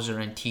composer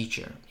and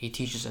teacher. He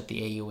teaches at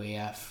the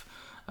AUAF,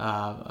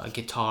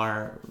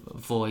 guitar,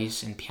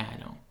 voice, and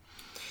piano.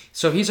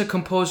 So he's a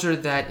composer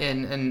that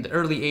in the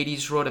early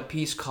 80s wrote a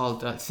piece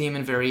called Theme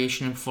and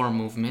Variation in 4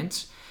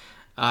 Movements.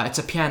 It's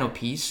a piano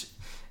piece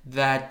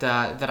that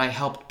I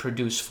helped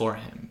produce for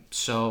him.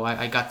 So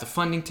I got the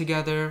funding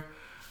together,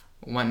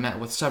 met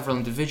with several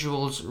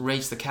individuals,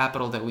 raised the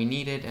capital that we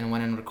needed, and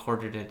went and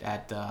recorded it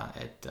at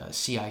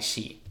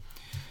CIC.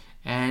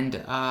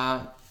 And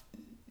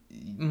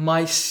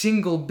my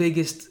single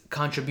biggest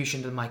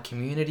contribution to my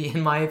community,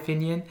 in my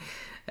opinion,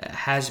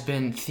 has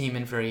been Theme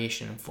and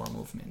Variation in 4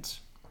 Movements.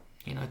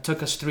 It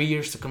took us 3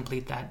 years to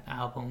complete that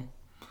album.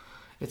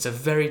 It's a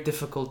very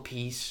difficult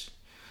piece,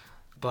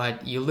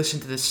 but you listen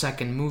to the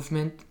second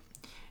movement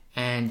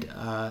and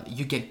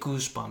you get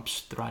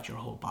goosebumps throughout your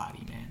whole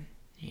body, man.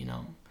 You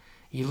know,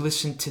 you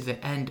listen to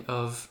the end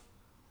of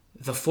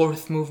the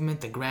fourth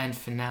movement, the grand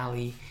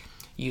finale,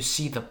 you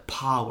see the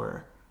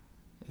power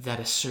that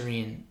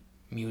Assyrian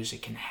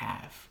music can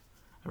have,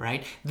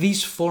 right?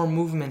 These four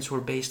movements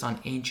were based on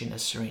ancient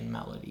Assyrian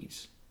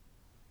melodies,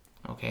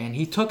 okay? And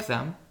he took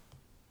them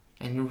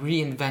and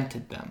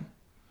reinvented them.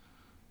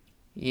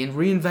 He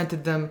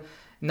reinvented them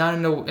not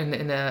in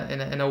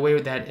a way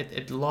that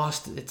it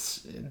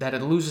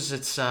loses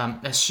its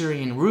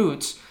Assyrian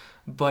roots,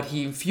 but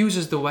he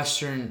infuses the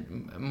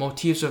Western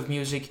motifs of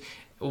music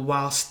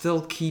while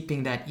still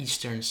keeping that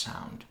Eastern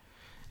sound.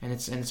 And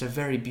it's a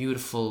very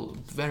beautiful,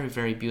 very,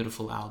 very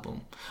beautiful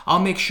album. I'll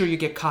make sure you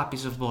get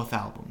copies of both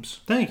albums.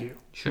 Thank you.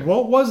 Sure.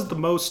 What was the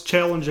most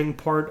challenging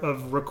part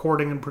of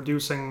recording and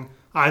producing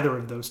either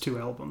of those two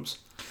albums?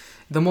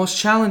 The most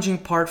challenging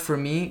part for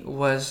me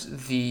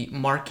was the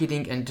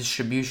marketing and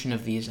distribution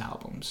of these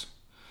albums.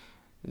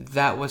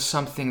 That was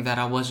something that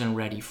I wasn't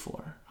ready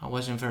for. I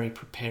wasn't very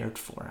prepared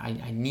for.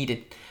 I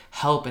needed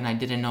help, and I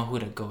didn't know who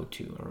to go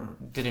to or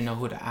didn't know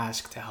who to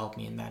ask to help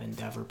me in that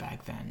endeavor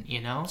back then,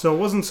 you know? So it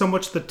wasn't so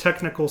much the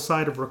technical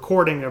side of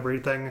recording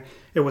everything.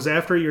 It was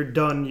after you're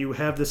done, you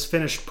have this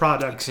finished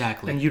product.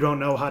 Exactly. And you don't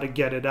know how to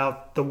get it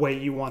out the way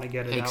you want to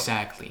get it out.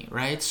 Exactly,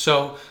 right?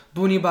 So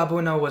Buni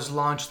Babuna was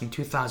launched in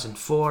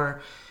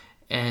 2004,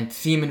 and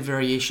Theme and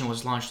Variation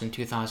was launched in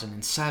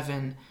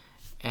 2007,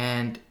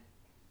 and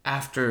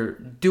after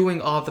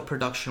doing all the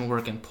production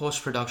work and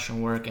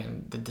post-production work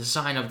and the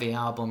design of the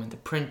album and the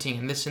printing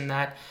and this and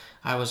that,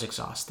 I was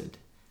exhausted.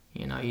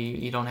 You know,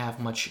 you don't have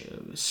much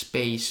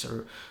space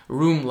or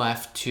room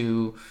left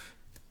to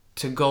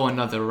go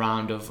another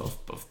round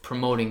of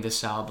promoting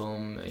this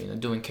album, you know,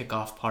 doing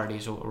kickoff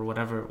parties or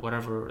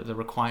whatever the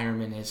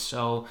requirement is.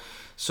 So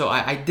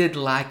I did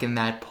lack in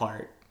that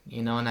part,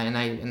 you know,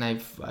 and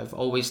I've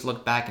always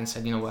looked back and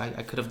said, you know,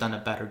 I could have done a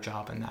better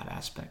job in that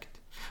aspect.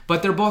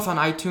 But they're both on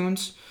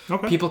iTunes.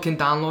 Okay. People can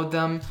download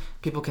them.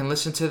 People can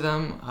listen to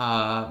them.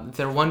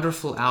 They're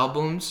wonderful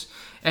albums.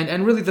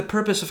 And really the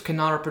purpose of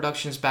Kinara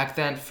Productions back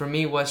then for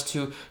me was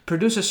to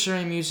produce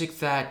Assyrian music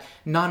that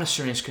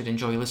non-Assyrians could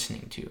enjoy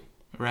listening to,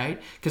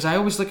 right? Because I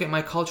always look at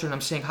my culture and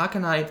I'm saying, how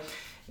can I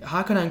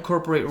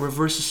incorporate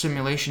reverse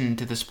assimilation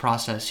into this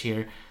process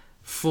here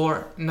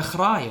for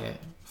Nakhraye,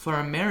 for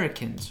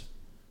Americans,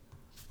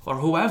 or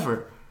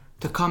whoever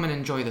to come and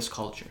enjoy this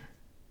culture?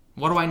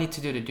 What do I need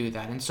to do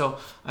that? And so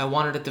I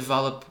wanted to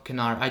develop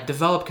Kinara. I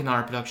developed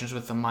Kinara Productions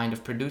with the mind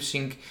of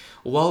producing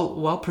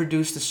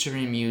well-produced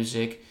Assyrian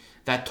music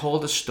that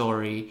told a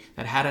story,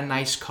 that had a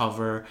nice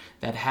cover,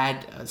 that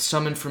had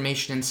some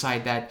information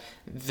inside that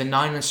the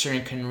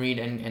non-Assyrian can read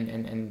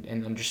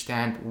and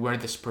understand where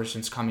this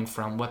person's coming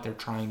from, what they're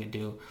trying to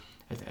do,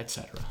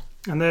 etc.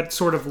 And that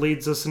sort of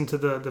leads us into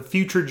the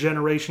future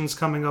generations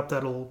coming up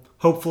that'll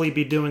hopefully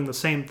be doing the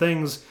same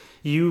things.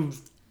 You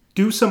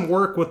do some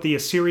work with the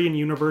Assyrian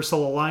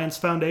Universal Alliance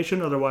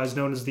Foundation, otherwise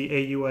known as the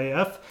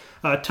AUAF.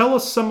 Tell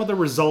us some of the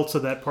results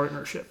of that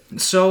partnership.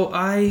 So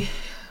I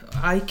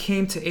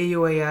came to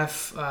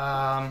AUAF,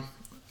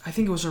 I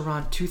think it was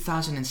around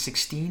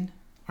 2016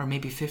 or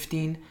maybe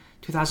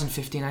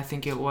 2015 I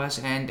think it was,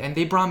 and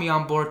they brought me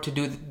on board to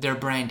do their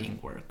branding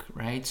work,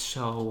 right?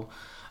 So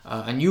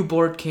a new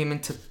board came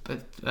into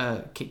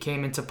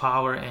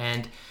power,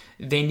 and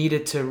they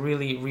needed to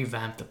really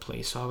revamp the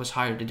place, so I was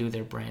hired to do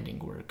their branding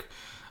work.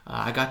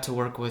 I got to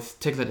work with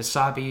Tiglat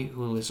Asabi,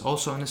 who is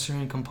also an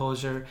Assyrian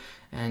composer,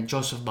 and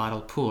Joseph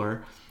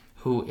Badalpour,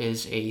 who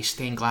is a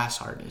stained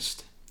glass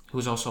artist,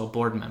 who's also a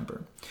board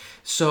member.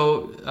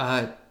 So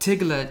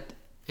Tiglat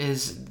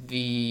is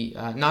the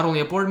not only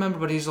a board member,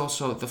 but he's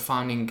also the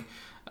founding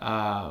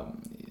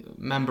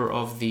member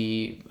of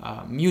the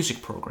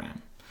music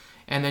program.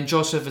 And then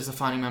Joseph is the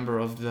founding member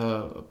of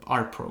the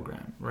art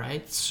program,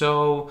 right?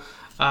 So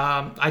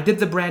I did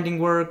the branding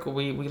work.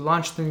 We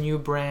launched the new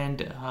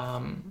brand.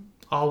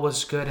 All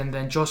was good, and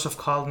then Joseph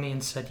called me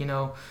and said, you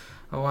know,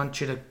 I want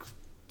you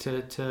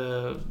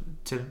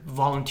to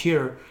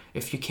volunteer,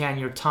 if you can,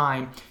 your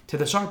time to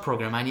this art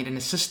program. I need an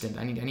assistant.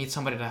 I need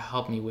somebody to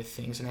help me with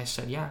things. And I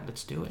said, yeah,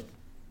 let's do it,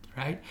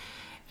 right?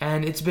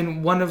 And it's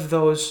been one of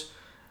those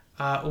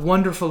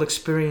wonderful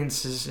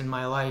experiences in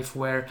my life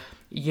where,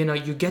 you know,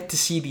 you get to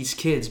see these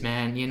kids,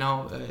 man. You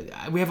know,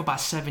 we have about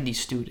 70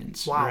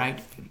 students, wow,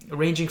 right?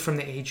 Ranging from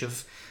the age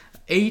of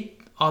 8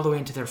 all the way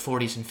into their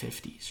 40s and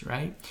 50s,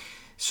 right?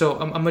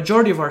 So a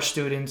majority of our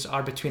students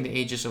are between the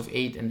ages of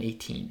 8 and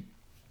 18.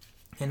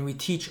 And we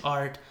teach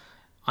art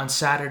on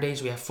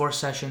Saturdays. We have 4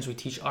 sessions. We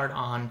teach art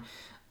on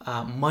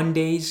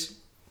Mondays.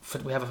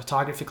 We have a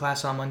photography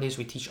class on Mondays.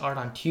 We teach art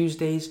on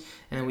Tuesdays.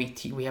 And then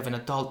we have an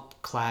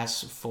adult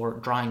class for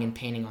drawing and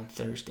painting on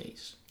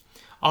Thursdays.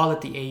 All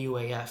at the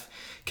AUAF.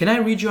 Can I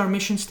read you our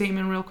mission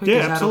statement real quick? Yeah,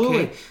 is that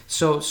absolutely. Okay?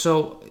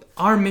 So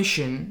our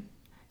mission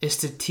is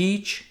to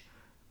teach,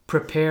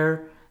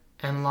 prepare,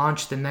 and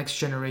launch the next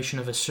generation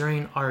of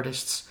Assyrian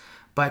artists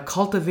by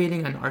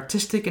cultivating an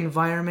artistic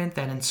environment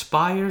that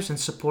inspires and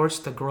supports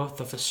the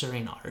growth of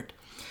Assyrian art.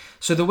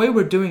 So the way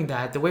we're doing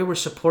that, the way we're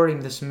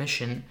supporting this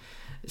mission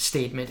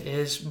statement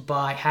is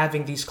by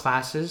having these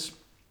classes,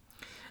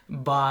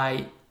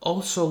 by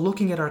also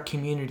looking at our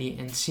community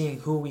and seeing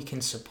who we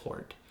can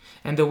support.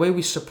 And the way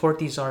we support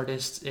these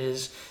artists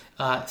is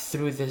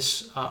through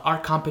this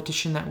art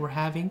competition that we're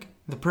having.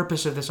 The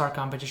purpose of this art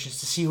competition is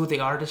to see who the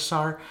artists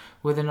are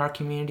within our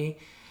community.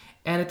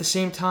 And at the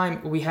same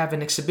time, we have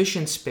an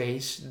exhibition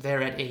space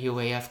there at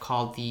AUAF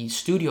called the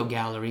Studio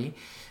Gallery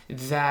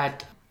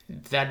that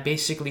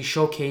basically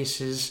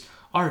showcases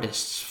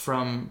artists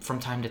from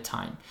time to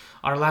time.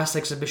 Our last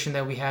exhibition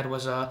that we had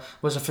was a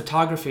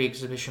photography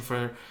exhibition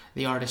for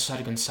the artist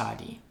Sargon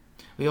Sadi.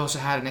 We also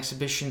had an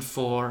exhibition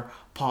for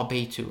Paul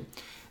Beitu.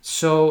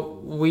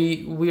 So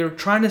we are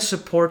trying to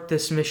support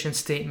this mission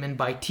statement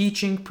by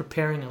teaching,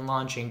 preparing, and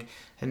launching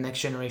the next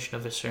generation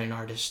of Assyrian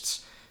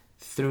artists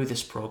through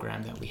this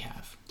program that we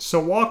have. So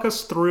walk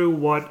us through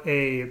what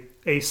a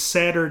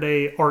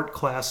Saturday art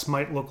class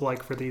might look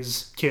like for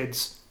these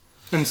kids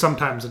and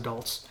sometimes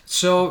adults.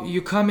 So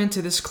you come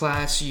into this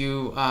class,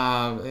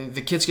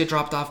 the kids get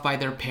dropped off by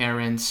their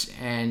parents,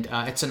 and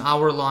it's an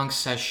hour-long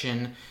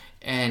session,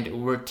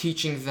 and we're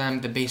teaching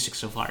them the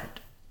basics of art.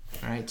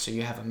 All right, so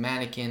you have a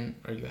mannequin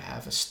or you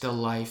have a still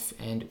life,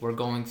 and we're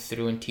going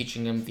through and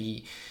teaching them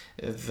the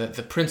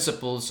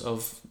principles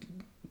of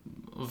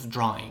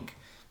drawing,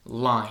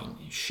 line,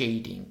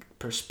 shading,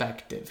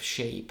 perspective,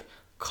 shape,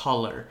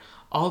 color,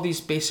 all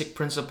these basic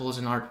principles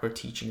in art we're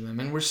teaching them.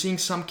 And we're seeing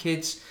some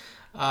kids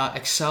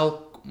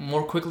excel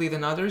more quickly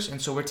than others,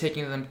 and so we're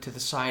taking them to the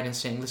side and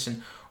saying,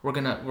 listen, we're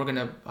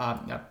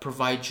gonna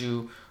provide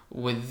you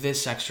with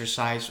this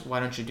exercise. Why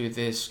don't you do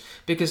this?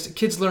 Because the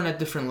kids learn at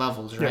different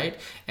levels, right?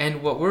 Yeah.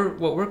 And what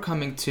we're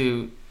coming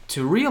to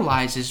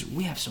realize is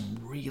we have some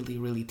really,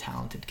 really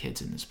talented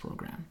kids in this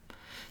program,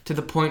 to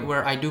the point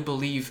where I do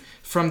believe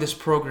from this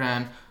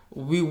program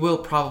we will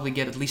probably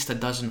get at least a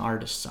dozen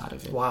artists out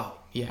of it. Wow.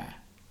 Yeah.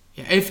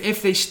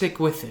 If they stick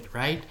with it,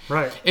 right?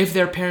 Right. If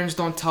their parents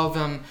don't tell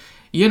them,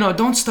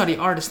 don't study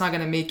art, it's not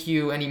gonna make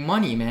you any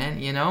money,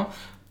 man.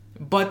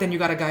 But then you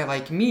got a guy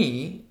like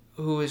me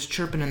who is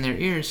chirping in their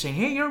ears saying,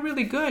 hey, you're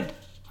really good,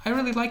 I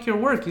really like your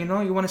work, you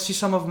want to see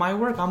some of my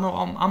work, I'm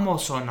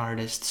also an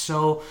artist.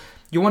 So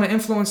you want to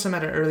influence them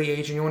at an early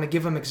age, and you want to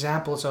give them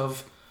examples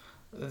of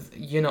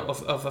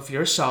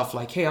yourself,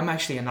 like, hey, I'm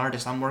actually an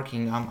artist, I'm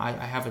working, I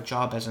have a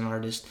job as an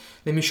artist,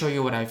 let me show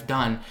you what I've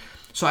done.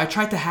 So I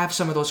tried to have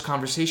some of those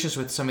conversations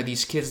with some of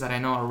these kids that I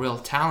know are real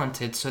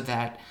talented, so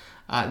that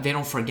they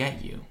don't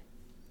forget you,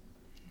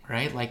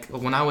 right? Like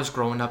when I was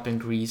growing up in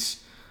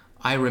Greece,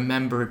 I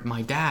remembered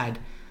my dad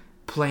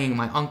playing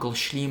my uncle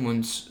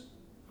Shlimun's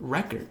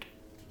record,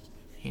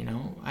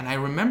 and I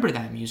remember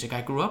that music.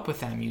 I grew up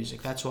with that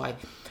music. That's why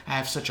I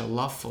have such a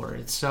love for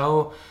it.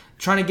 So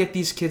trying to get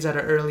these kids at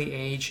an early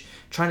age,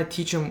 trying to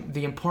teach them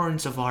the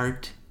importance of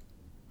art,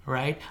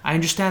 right? I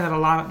understand that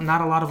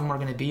not a lot of them are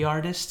going to be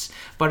artists,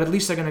 but at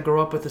least they're going to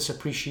grow up with this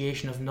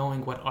appreciation of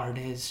knowing what art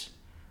is,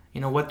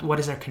 what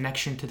is their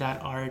connection to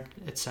that art,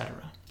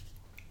 etc.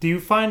 Do you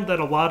find that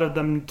a lot of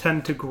them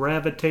tend to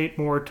gravitate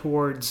more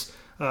towards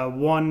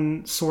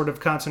one sort of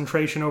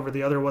concentration over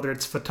the other, whether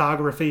it's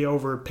photography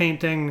over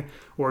painting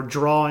or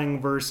drawing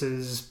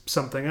versus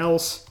something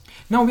else?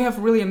 No, we have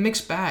really a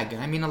mixed bag.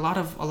 I mean, a lot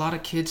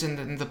of kids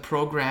in the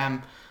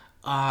program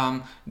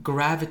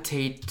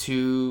gravitate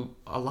to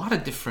a lot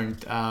of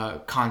different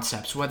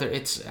concepts, whether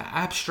it's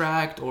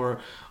abstract or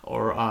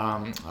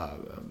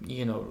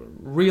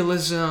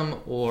realism,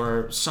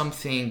 or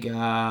something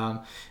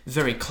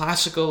very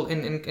classical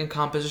in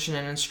composition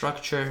and in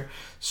structure.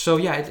 So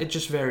yeah, it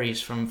just varies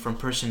from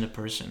person to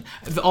person.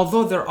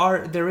 Although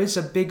there is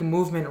a big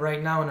movement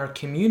right now in our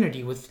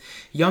community with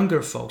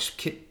younger folks,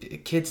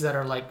 kids that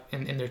are like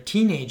in their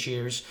teenage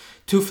years,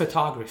 to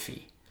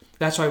photography.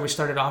 That's why we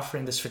started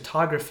offering this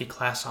photography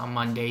class on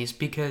Mondays,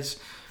 because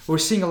we're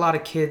seeing a lot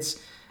of kids,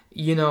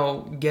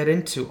 get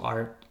into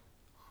art,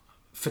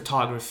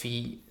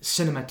 photography,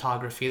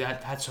 cinematography,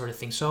 that sort of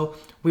thing. So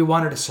we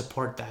wanted to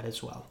support that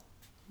as well.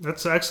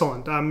 That's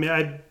excellent.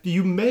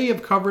 You may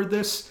have covered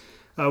this.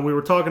 We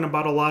were talking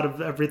about a lot of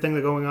everything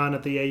that's going on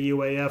at the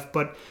AUAF,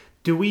 but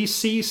do we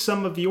see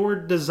some of your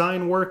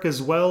design work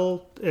as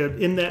well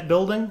in that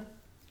building?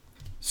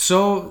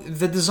 So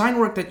the design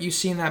work that you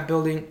see in that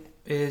building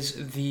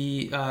is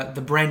the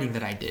branding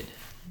that I did,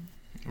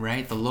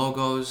 right? The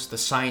logos, the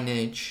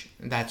signage,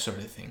 that sort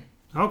of thing.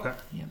 Okay.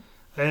 Yeah.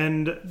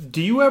 And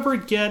do you ever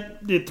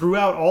get,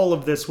 throughout all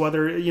of this,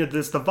 whether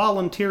this the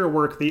volunteer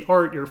work, the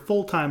art, your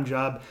full-time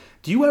job,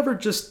 do you ever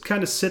just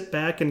kind of sit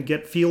back and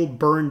feel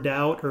burned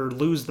out or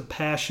lose the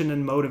passion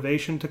and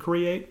motivation to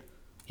create?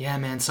 Yeah,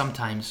 man,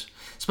 sometimes,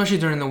 especially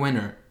during the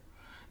winter.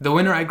 The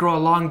winter, I grow a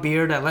long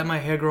beard, I let my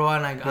hair grow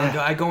out, and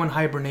I go in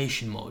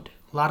hibernation mode.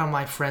 A lot of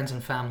my friends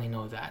and family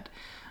know that.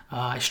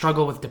 I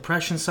struggle with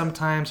depression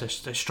sometimes.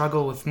 I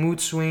struggle with mood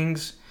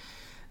swings.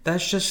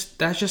 That's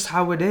just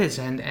how it is.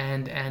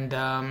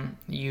 And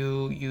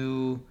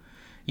you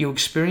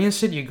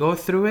experience it. You go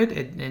through it.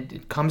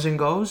 It comes and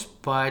goes.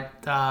 But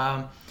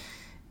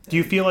Do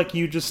you feel like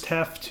you just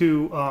have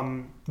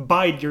to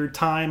bide your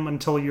time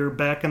until you're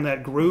back in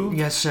that groove?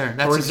 Yes, sir.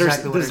 That's or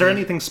exactly what it is there is.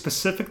 anything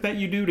specific that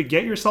you do to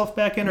get yourself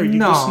back in, or you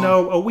No. just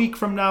know a week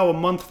from now, a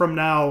month from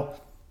now,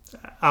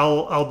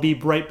 I'll be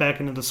right back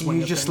into the swing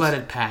You of just things? let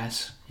it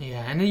pass.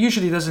 Yeah, and it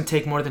usually doesn't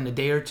take more than a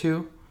day or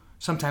two,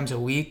 sometimes a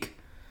week.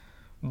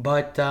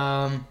 But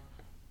yeah,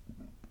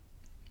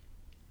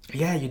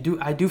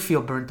 I do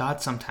feel burnt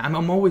out sometimes.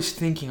 I'm always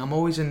thinking. I'm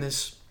always in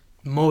this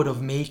mode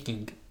of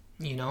making.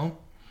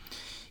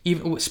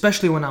 Even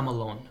especially when I'm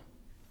alone.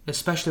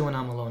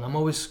 I'm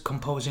always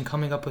composing,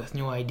 coming up with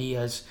new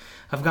ideas.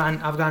 I've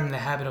gotten in the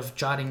habit of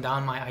jotting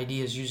down my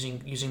ideas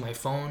using my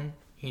phone.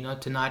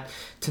 To not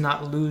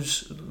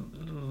lose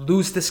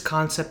this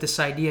concept, this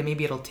idea.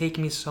 Maybe it'll take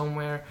me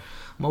somewhere.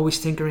 I'm always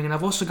tinkering, and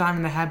I've also gotten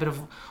in the habit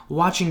of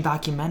watching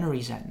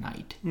documentaries at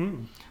night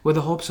with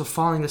the hopes of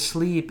falling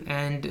asleep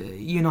and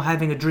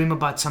having a dream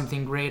about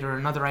something great or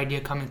another idea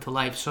coming to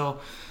life.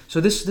 So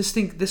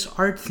this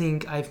art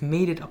thing, I've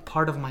made it a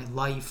part of my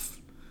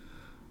life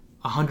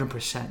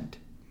 100%,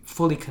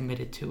 fully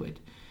committed to it.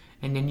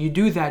 And then you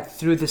do that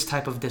through this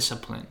type of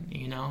discipline,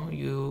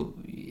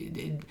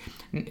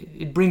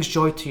 it brings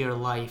joy to your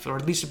life, or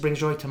at least it brings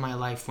joy to my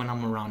life when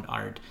I'm around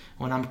art,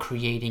 when I'm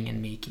creating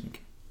and making.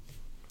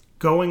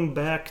 Going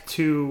back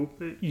to,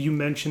 you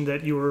mentioned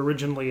that you were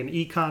originally an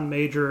econ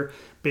major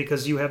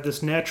because you have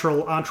this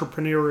natural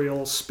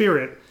entrepreneurial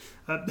spirit.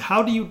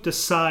 How do you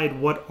decide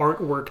what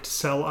artwork to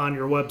sell on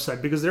your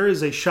website? Because there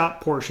is a shop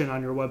portion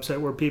on your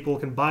website where people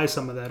can buy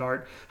some of that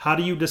art. How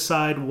do you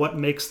decide what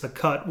makes the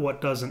cut,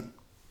 what doesn't?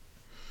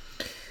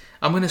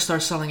 I'm going to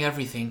start selling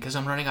everything because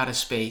I'm running out of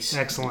space.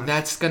 Excellent.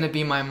 That's going to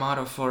be my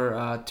motto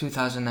for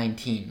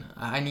 2019.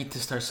 I need to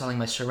start selling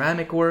my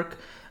ceramic work.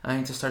 I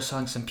need to start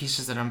selling some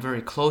pieces that I'm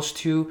very close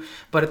to.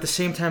 But at the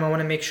same time, I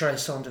want to make sure I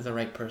sell them to the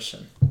right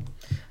person.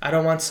 I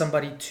don't want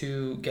somebody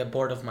to get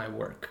bored of my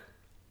work,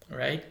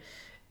 right?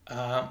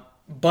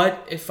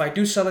 But if I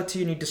do sell it to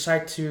you and you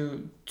decide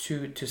to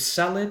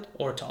sell it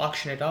or to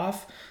auction it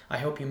off, I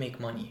hope you make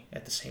money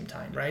at the same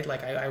time, right?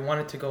 Like I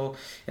want it to go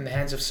in the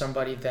hands of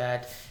somebody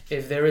that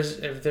if there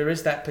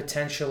is that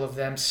potential of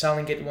them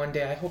selling it one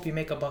day, I hope you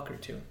make a buck or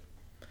two.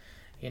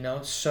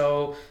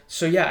 So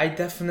yeah, I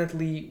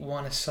definitely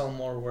want to sell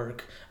more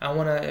work. I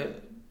want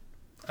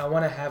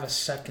to have a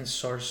second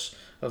source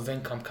of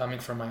income coming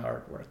from my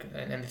artwork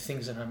and the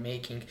things that I'm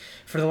making.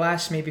 For the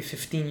last maybe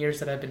 15 years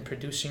that I've been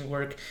producing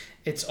work,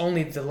 it's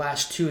only the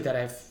last 2 that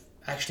I've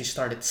actually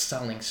started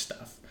selling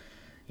stuff,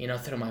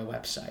 through my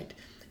website.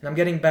 And I'm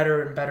getting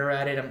better and better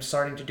at it. I'm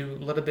starting to do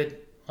a little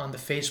bit on the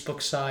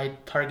Facebook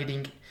side,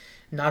 targeting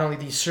not only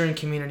the Assyrian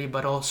community,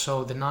 but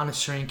also the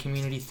non-Assyrian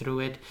community through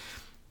it,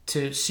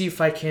 to see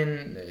if I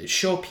can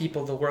show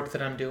people the work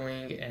that I'm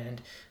doing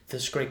and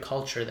this great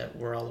culture that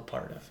we're all a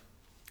part of.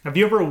 Have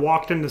you ever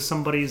walked into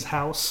somebody's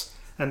house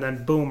and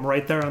then boom,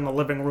 right there on the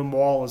living room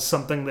wall is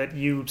something that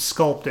you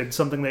sculpted,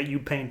 something that you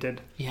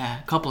painted? Yeah,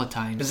 a couple of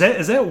times.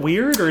 Is that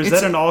weird, or is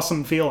that an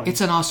awesome feeling?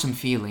 It's an awesome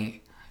feeling.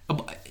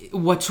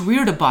 What's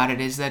weird about it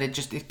is that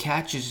it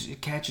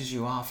catches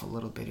you off a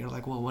little bit. You're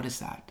like, well, what is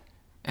that?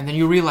 And then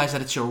you realize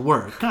that it's your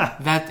work.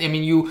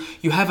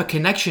 You have a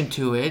connection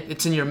to it.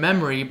 It's in your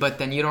memory, but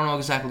then you don't know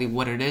exactly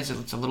what it is.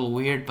 It's a little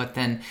weird, but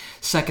then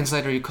seconds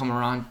later you come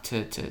around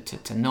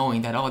to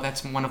knowing that, oh,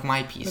 that's one of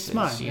my pieces.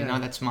 That's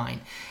mine, That's mine.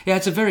 Yeah,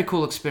 it's a very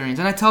cool experience.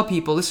 And I tell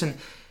people, listen,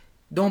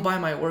 don't buy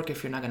my work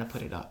if you're not going to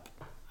put it up.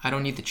 I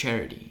don't need the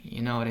charity.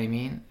 You know what I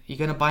mean? You're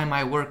going to buy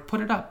my work, put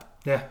it up.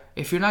 Yeah.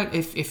 If you're not,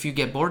 if you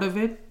get bored of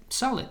it,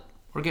 sell it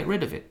or get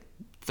rid of it.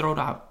 Throw it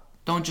out.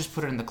 Don't just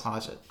put it in the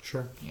closet.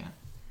 Sure. Yeah.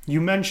 You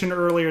mentioned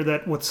earlier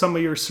that with some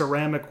of your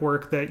ceramic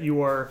work that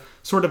you are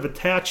sort of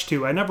attached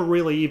to, I never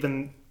really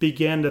even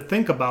began to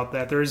think about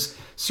that. There's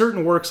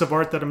certain works of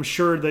art that I'm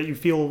sure that you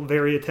feel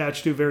very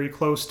attached to, very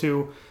close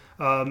to.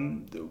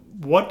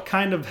 What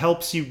kind of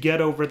helps you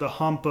get over the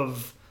hump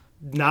of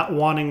not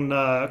wanting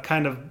to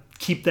kind of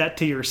keep that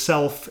to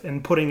yourself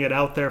and putting it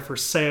out there for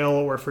sale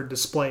or for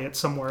display it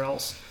somewhere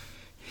else?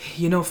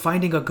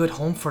 Finding a good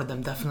home for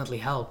them definitely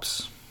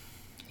helps.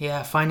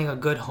 Yeah, finding a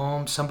good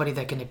home, somebody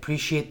that can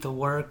appreciate the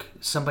work,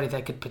 somebody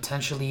that could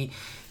potentially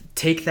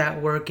take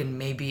that work and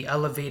maybe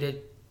elevate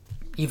it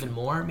even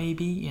more,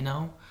 maybe.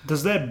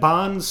 Does that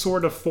bond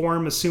sort of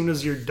form as soon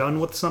as you're done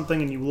with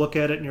something and you look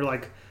at it and you're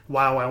like,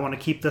 wow, I want to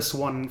keep this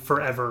one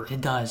forever?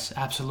 It does,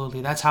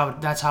 absolutely. That's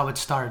how it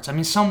starts. I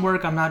mean, some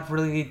work I'm not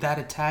really that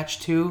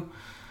attached to,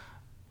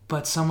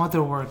 but some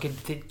other work,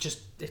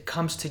 it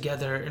comes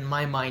together in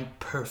my mind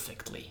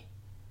perfectly.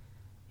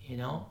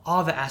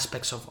 All the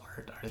aspects of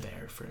art are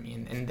there for me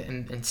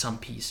in some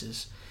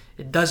pieces.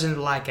 It doesn't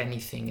lack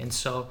anything, and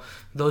so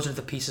those are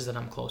the pieces that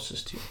I'm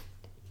closest to.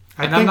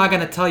 I'm not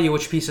going to tell you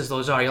which pieces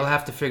those are. You'll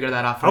have to figure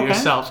that out for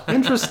yourself.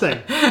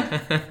 Interesting.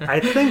 I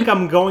think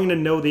I'm going to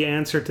know the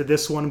answer to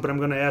this one, but I'm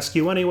going to ask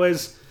you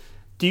anyways.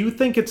 Do you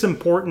think it's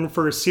important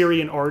for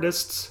Assyrian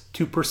artists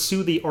to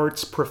pursue the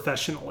arts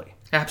professionally?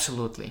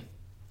 Absolutely.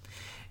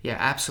 Yeah,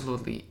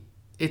 absolutely.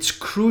 It's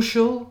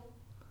crucial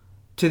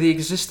to the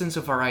existence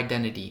of our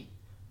identity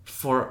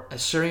for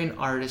Assyrian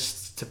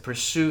artists to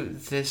pursue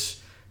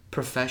this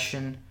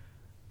profession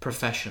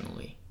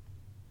professionally,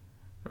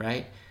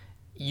 right?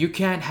 You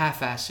can't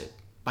half-ass it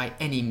by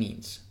any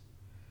means.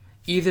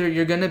 Either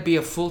you're going to be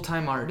a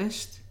full-time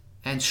artist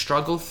and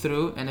struggle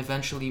through and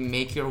eventually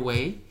make your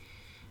way,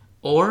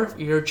 or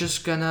you're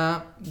just going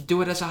to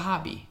do it as a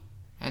hobby.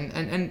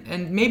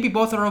 And maybe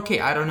both are okay.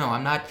 I don't know.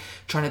 I'm not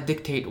trying to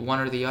dictate one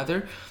or the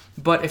other.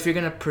 But if you're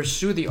going to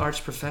pursue the arts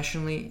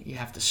professionally, you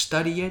have to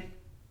study it,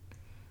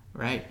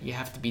 right? You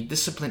have to be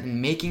disciplined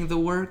in making the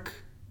work.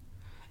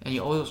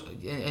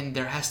 And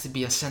there has to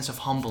be a sense of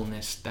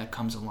humbleness that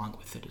comes along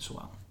with it as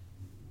well.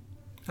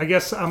 I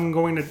guess I'm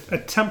going to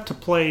attempt to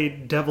play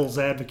devil's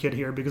advocate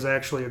here because I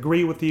actually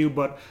agree with you,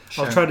 but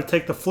Sure. I'll try to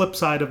take the flip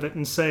side of it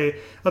and say,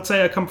 let's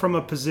say I come from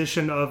a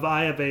position of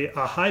I have a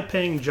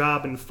high-paying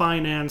job in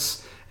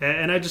finance,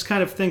 and I just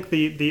kind of think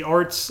the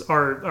arts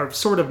are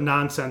sort of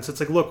nonsense. It's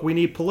like, look, we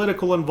need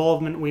political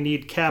involvement, we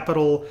need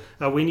capital,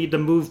 we need to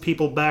move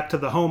people back to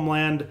the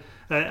homeland,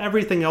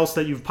 everything else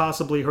that you've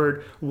possibly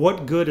heard.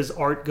 What good is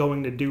art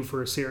going to do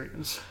for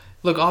Assyrians?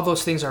 Look, all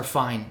those things are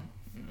fine.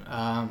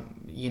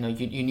 You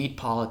need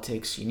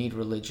politics, you need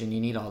religion,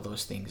 you need all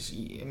those things.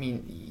 I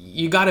mean,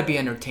 you got to be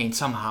entertained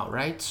somehow,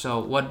 right? So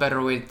what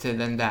better way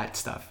than that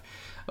stuff?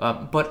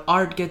 But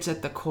art gets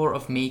at the core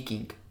of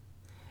making.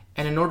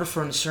 And in order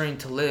for an Assyrian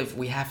to live,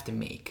 we have to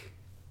make.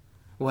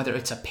 Whether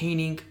it's a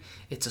painting,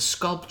 it's a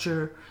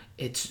sculpture,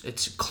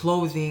 it's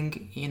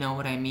clothing, you know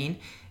what I mean?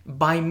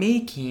 By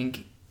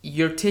making,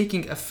 you're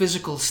taking a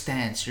physical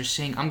stance. You're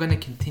saying, I'm going to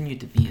continue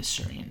to be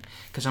Assyrian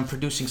because I'm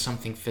producing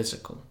something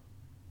physical,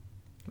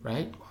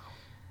 right?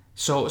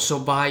 So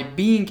by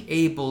being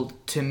able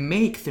to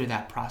make through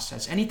that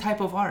process, any type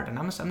of art, and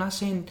I'm not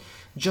saying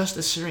just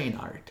Assyrian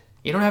art.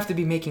 You don't have to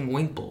be making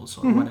wing bowls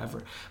or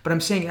whatever. But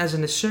I'm saying as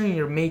an Assyrian,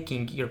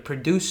 you're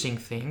producing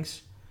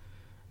things.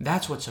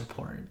 That's what's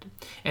important.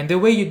 And the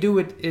way you do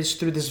it is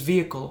through this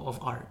vehicle of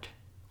art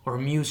or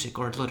music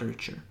or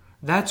literature.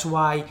 That's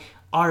why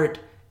art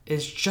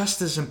is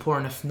just as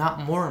important, if not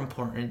more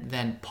important,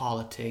 than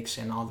politics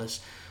and all this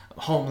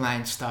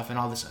homeland stuff and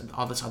all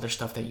this other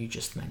stuff that you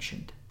just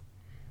mentioned.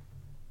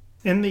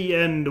 In the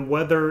end,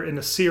 whether an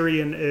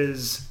Assyrian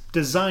is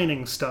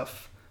designing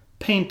stuff,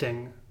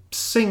 painting,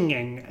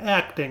 singing,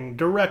 acting,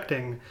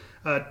 directing,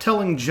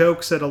 telling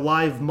jokes at a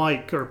live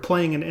mic, or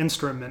playing an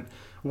instrument,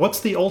 what's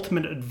the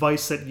ultimate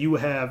advice that you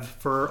have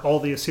for all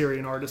the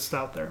Assyrian artists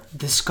out there?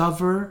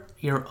 Discover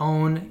your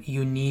own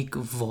unique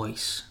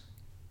voice.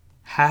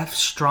 Have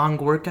strong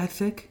work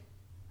ethic.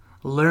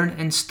 Learn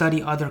and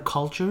study other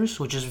cultures,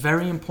 which is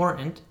very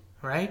important,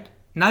 right?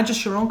 Not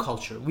just your own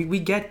culture. We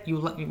get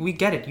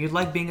it. You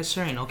like being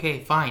Assyrian,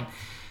 okay, fine.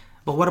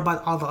 But what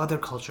about all the other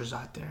cultures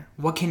out there?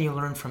 What can you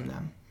learn from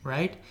them,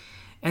 right?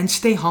 And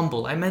stay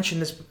humble. I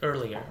mentioned this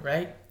earlier,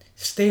 right?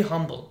 Stay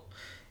humble.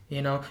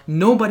 You know,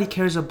 nobody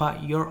cares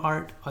about your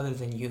art other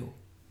than you.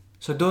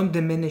 So don't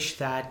diminish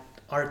that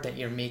art that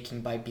you're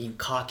making by being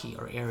cocky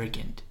or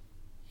arrogant.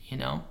 You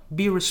know,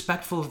 be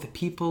respectful of the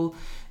people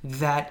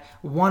that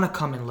want to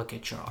come and look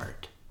at your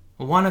art,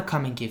 want to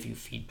come and give you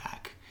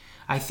feedback.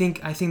 I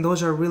think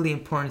those are really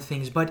important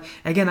things. But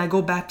again, I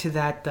go back to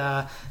that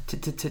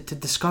to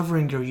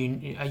discovering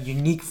a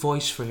unique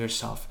voice for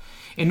yourself.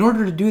 In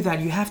order to do that,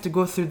 you have to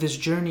go through this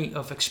journey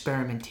of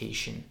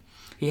experimentation.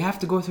 You have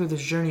to go through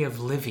this journey of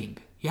living.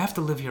 You have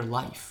to live your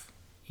life.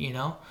 You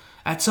know,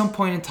 at some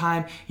point in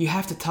time, you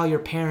have to tell your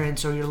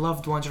parents or your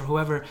loved ones or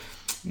whoever,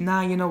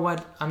 nah, you know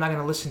what? I'm not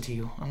going to listen to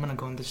you. I'm going to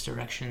go in this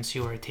direction and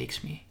see where it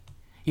takes me.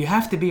 You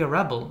have to be a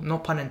rebel, no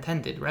pun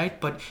intended, right?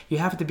 But you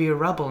have to be a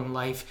rebel in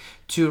life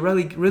to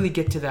really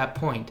get to that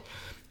point.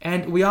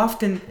 And we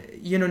often,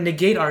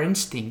 negate our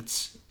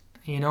instincts.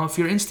 You know, if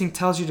your instinct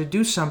tells you to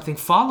do something,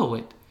 follow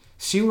it.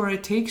 See where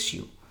it takes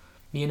you.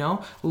 You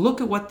know, look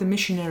at what the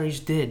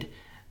missionaries did.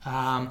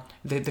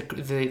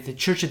 The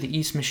Church of the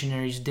East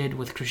missionaries did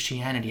with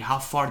Christianity, how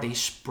far they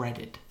spread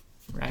it,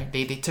 right?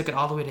 They took it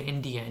all the way to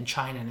India and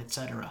China and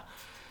etc.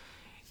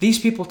 These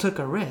people took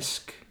a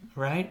risk,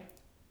 right?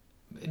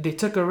 They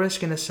took a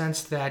risk in a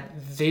sense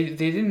that they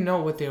didn't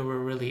know what they were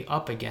really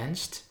up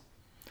against,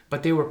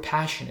 but they were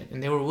passionate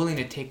and they were willing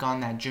to take on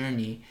that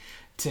journey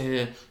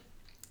to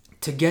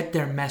get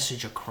their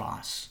message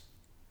across,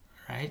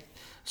 right?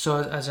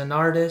 So as an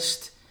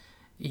artist,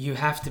 you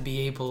have to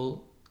be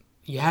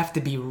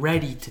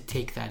ready to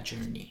take that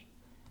journey.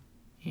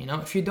 You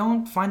know, if you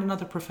don't, find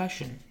another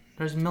profession.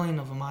 There's a million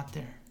of them out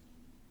there.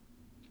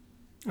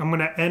 I'm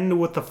going to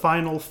end with the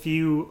final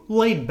few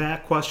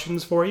laid-back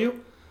questions for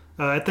you.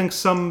 I think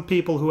some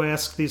people who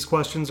ask these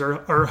questions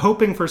are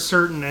hoping for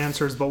certain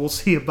answers, but we'll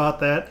see about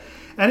that.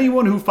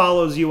 Anyone who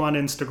follows you on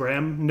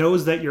Instagram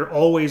knows that you're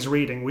always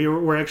reading.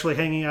 We're actually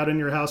hanging out in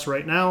your house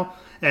right now,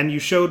 and you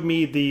showed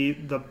me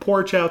the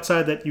porch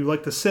outside that you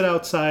like to sit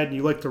outside and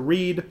you like to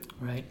read.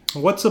 Right.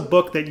 What's a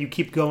book that you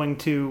keep going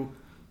to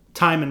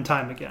time and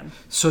time again?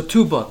 So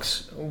 2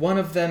 books. One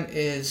of them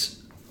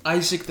is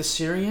Isaac the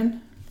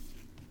Syrian,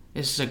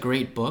 This is a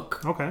great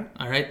book. Okay.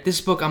 All right. This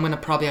book I'm going to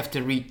probably have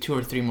to read 2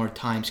 or 3 more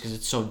times because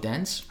it's so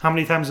dense. How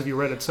many times have you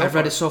read it so far? I've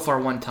read it so far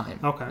 1 time.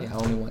 Okay. Yeah,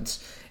 only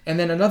once. And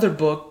then another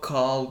book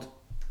called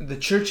The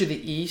Church of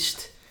the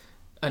East,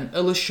 An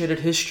Illustrated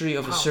History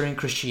of Assyrian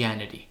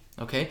Christianity.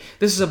 Okay?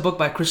 This is a book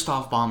by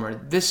Christoph Baumer.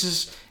 This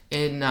is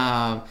in...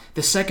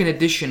 the second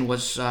edition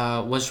was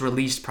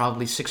released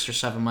probably 6 or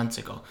 7 months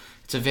ago.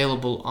 It's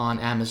available on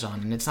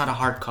Amazon. And it's not a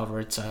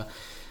hardcover. It's a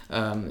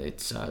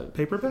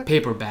paperback?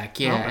 Paperback,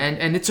 yeah. Okay.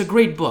 And it's a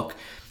great book.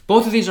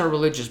 Both of these are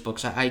religious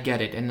books. I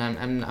get it, and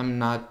I'm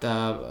not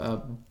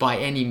by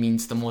any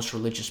means the most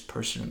religious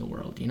person in the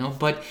world, you know.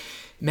 But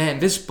man,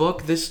 this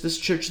book, this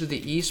Church of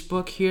the East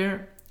book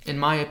here, in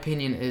my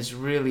opinion, is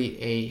really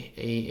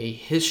a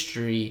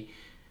history,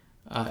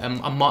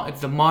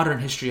 the modern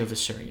history of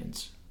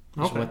Assyrians.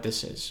 Is what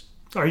this is.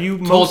 Are you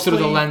told through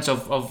the lens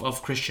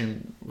of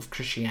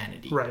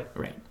Christianity? Right.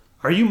 Right.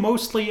 Are you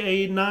mostly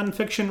a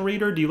non-fiction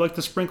reader? Do you like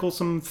to sprinkle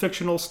some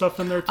fictional stuff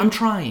in there too? I'm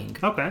trying.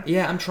 Okay.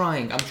 Yeah, I'm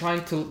trying. I'm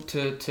trying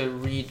to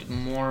read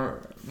more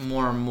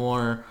and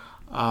more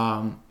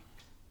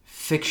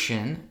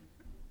fiction,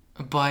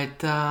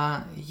 but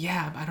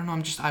yeah, I don't know.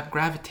 I've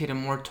gravitated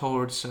more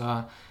towards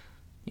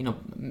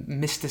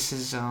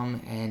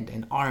mysticism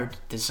and art,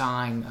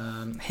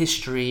 design,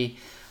 history,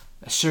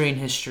 Assyrian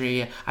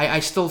history. I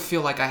still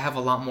feel like I have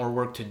a lot more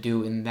work to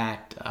do in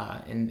that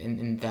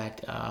in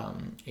that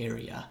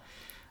area.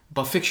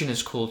 But fiction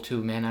is cool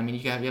too, man. I mean,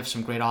 you have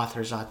some great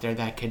authors out there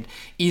that could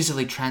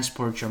easily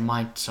transport your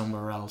mind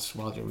somewhere else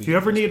while you're reading. If you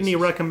ever need any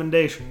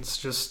recommendations,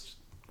 just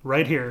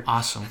right here.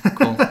 Awesome,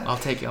 cool. I'll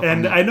take it up.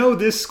 And I know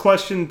this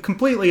question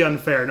completely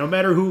unfair. No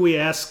matter who we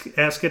ask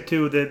it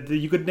to, that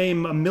you could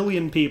name a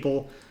million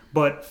people,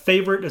 but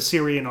favorite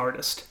Assyrian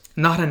artist?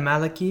 Nahran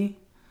Maliki,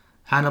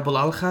 Hannibal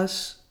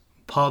Alkhas,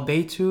 Paul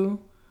Beitu,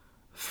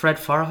 Fred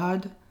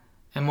Farhad,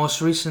 and most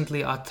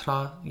recently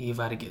Atra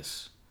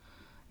Yivargis.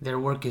 Their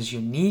work is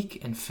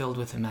unique and filled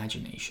with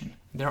imagination.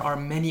 There are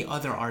many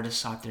other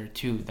artists out there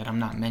too that I'm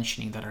not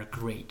mentioning that are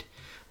great.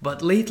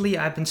 But lately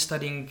I've been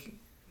studying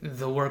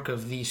the work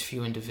of these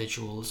few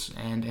individuals,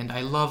 and I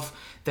love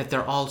that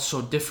they're all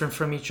so different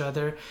from each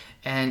other,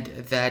 and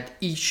that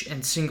each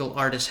and single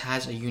artist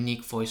has a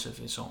unique voice of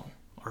his own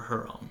or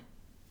her own.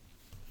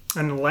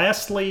 And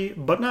lastly,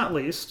 but not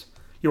least,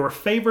 your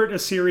favorite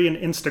Assyrian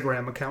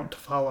Instagram account to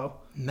follow?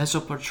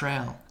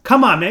 Mesoportrayal.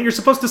 Come on, man. You're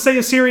supposed to say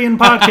Assyrian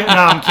podcast.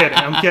 No, I'm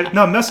kidding.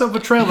 No,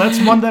 Mesoportrayal, that's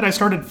one that I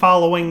started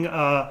following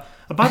about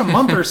a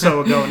month or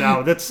so ago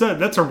now. That's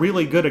a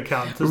really good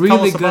account.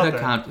 Really good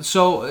account. That.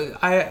 So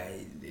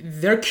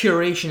their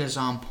curation is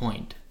on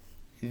point.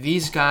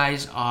 These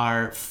guys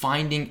are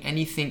finding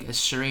anything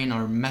Assyrian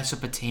or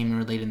Mesopotamian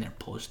related and they're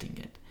posting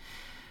it.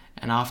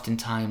 And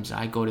oftentimes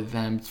I go to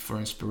them for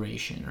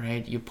inspiration,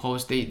 right? You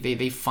post,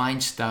 they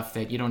find stuff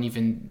that you don't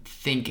even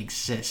think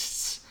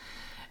exists.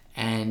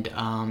 And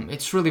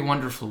it's really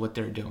wonderful what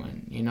they're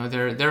doing. You know,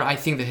 they're I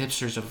think the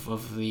hipsters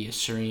of the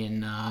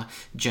Assyrian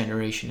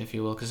generation, if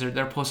you will, because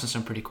they're posting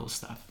some pretty cool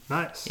stuff.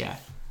 Nice. Yeah.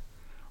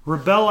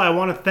 Rebel, I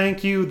want to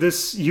thank you.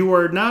 You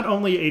are not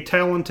only a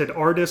talented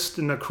artist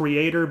and a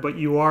creator, but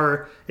you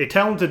are a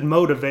talented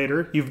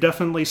motivator. You've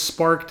definitely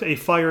sparked a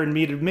fire in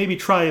me to maybe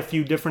try a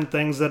few different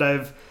things that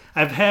I've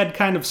had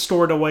kind of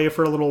stored away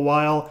for a little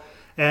while.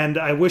 And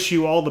I wish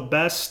you all the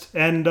best.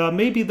 And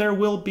maybe there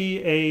will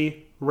be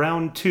a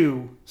round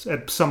 2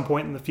 at some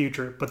point in the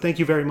future. But thank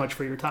you very much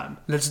for your time.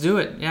 Let's do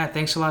it. Yeah,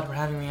 thanks a lot for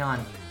having me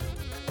on.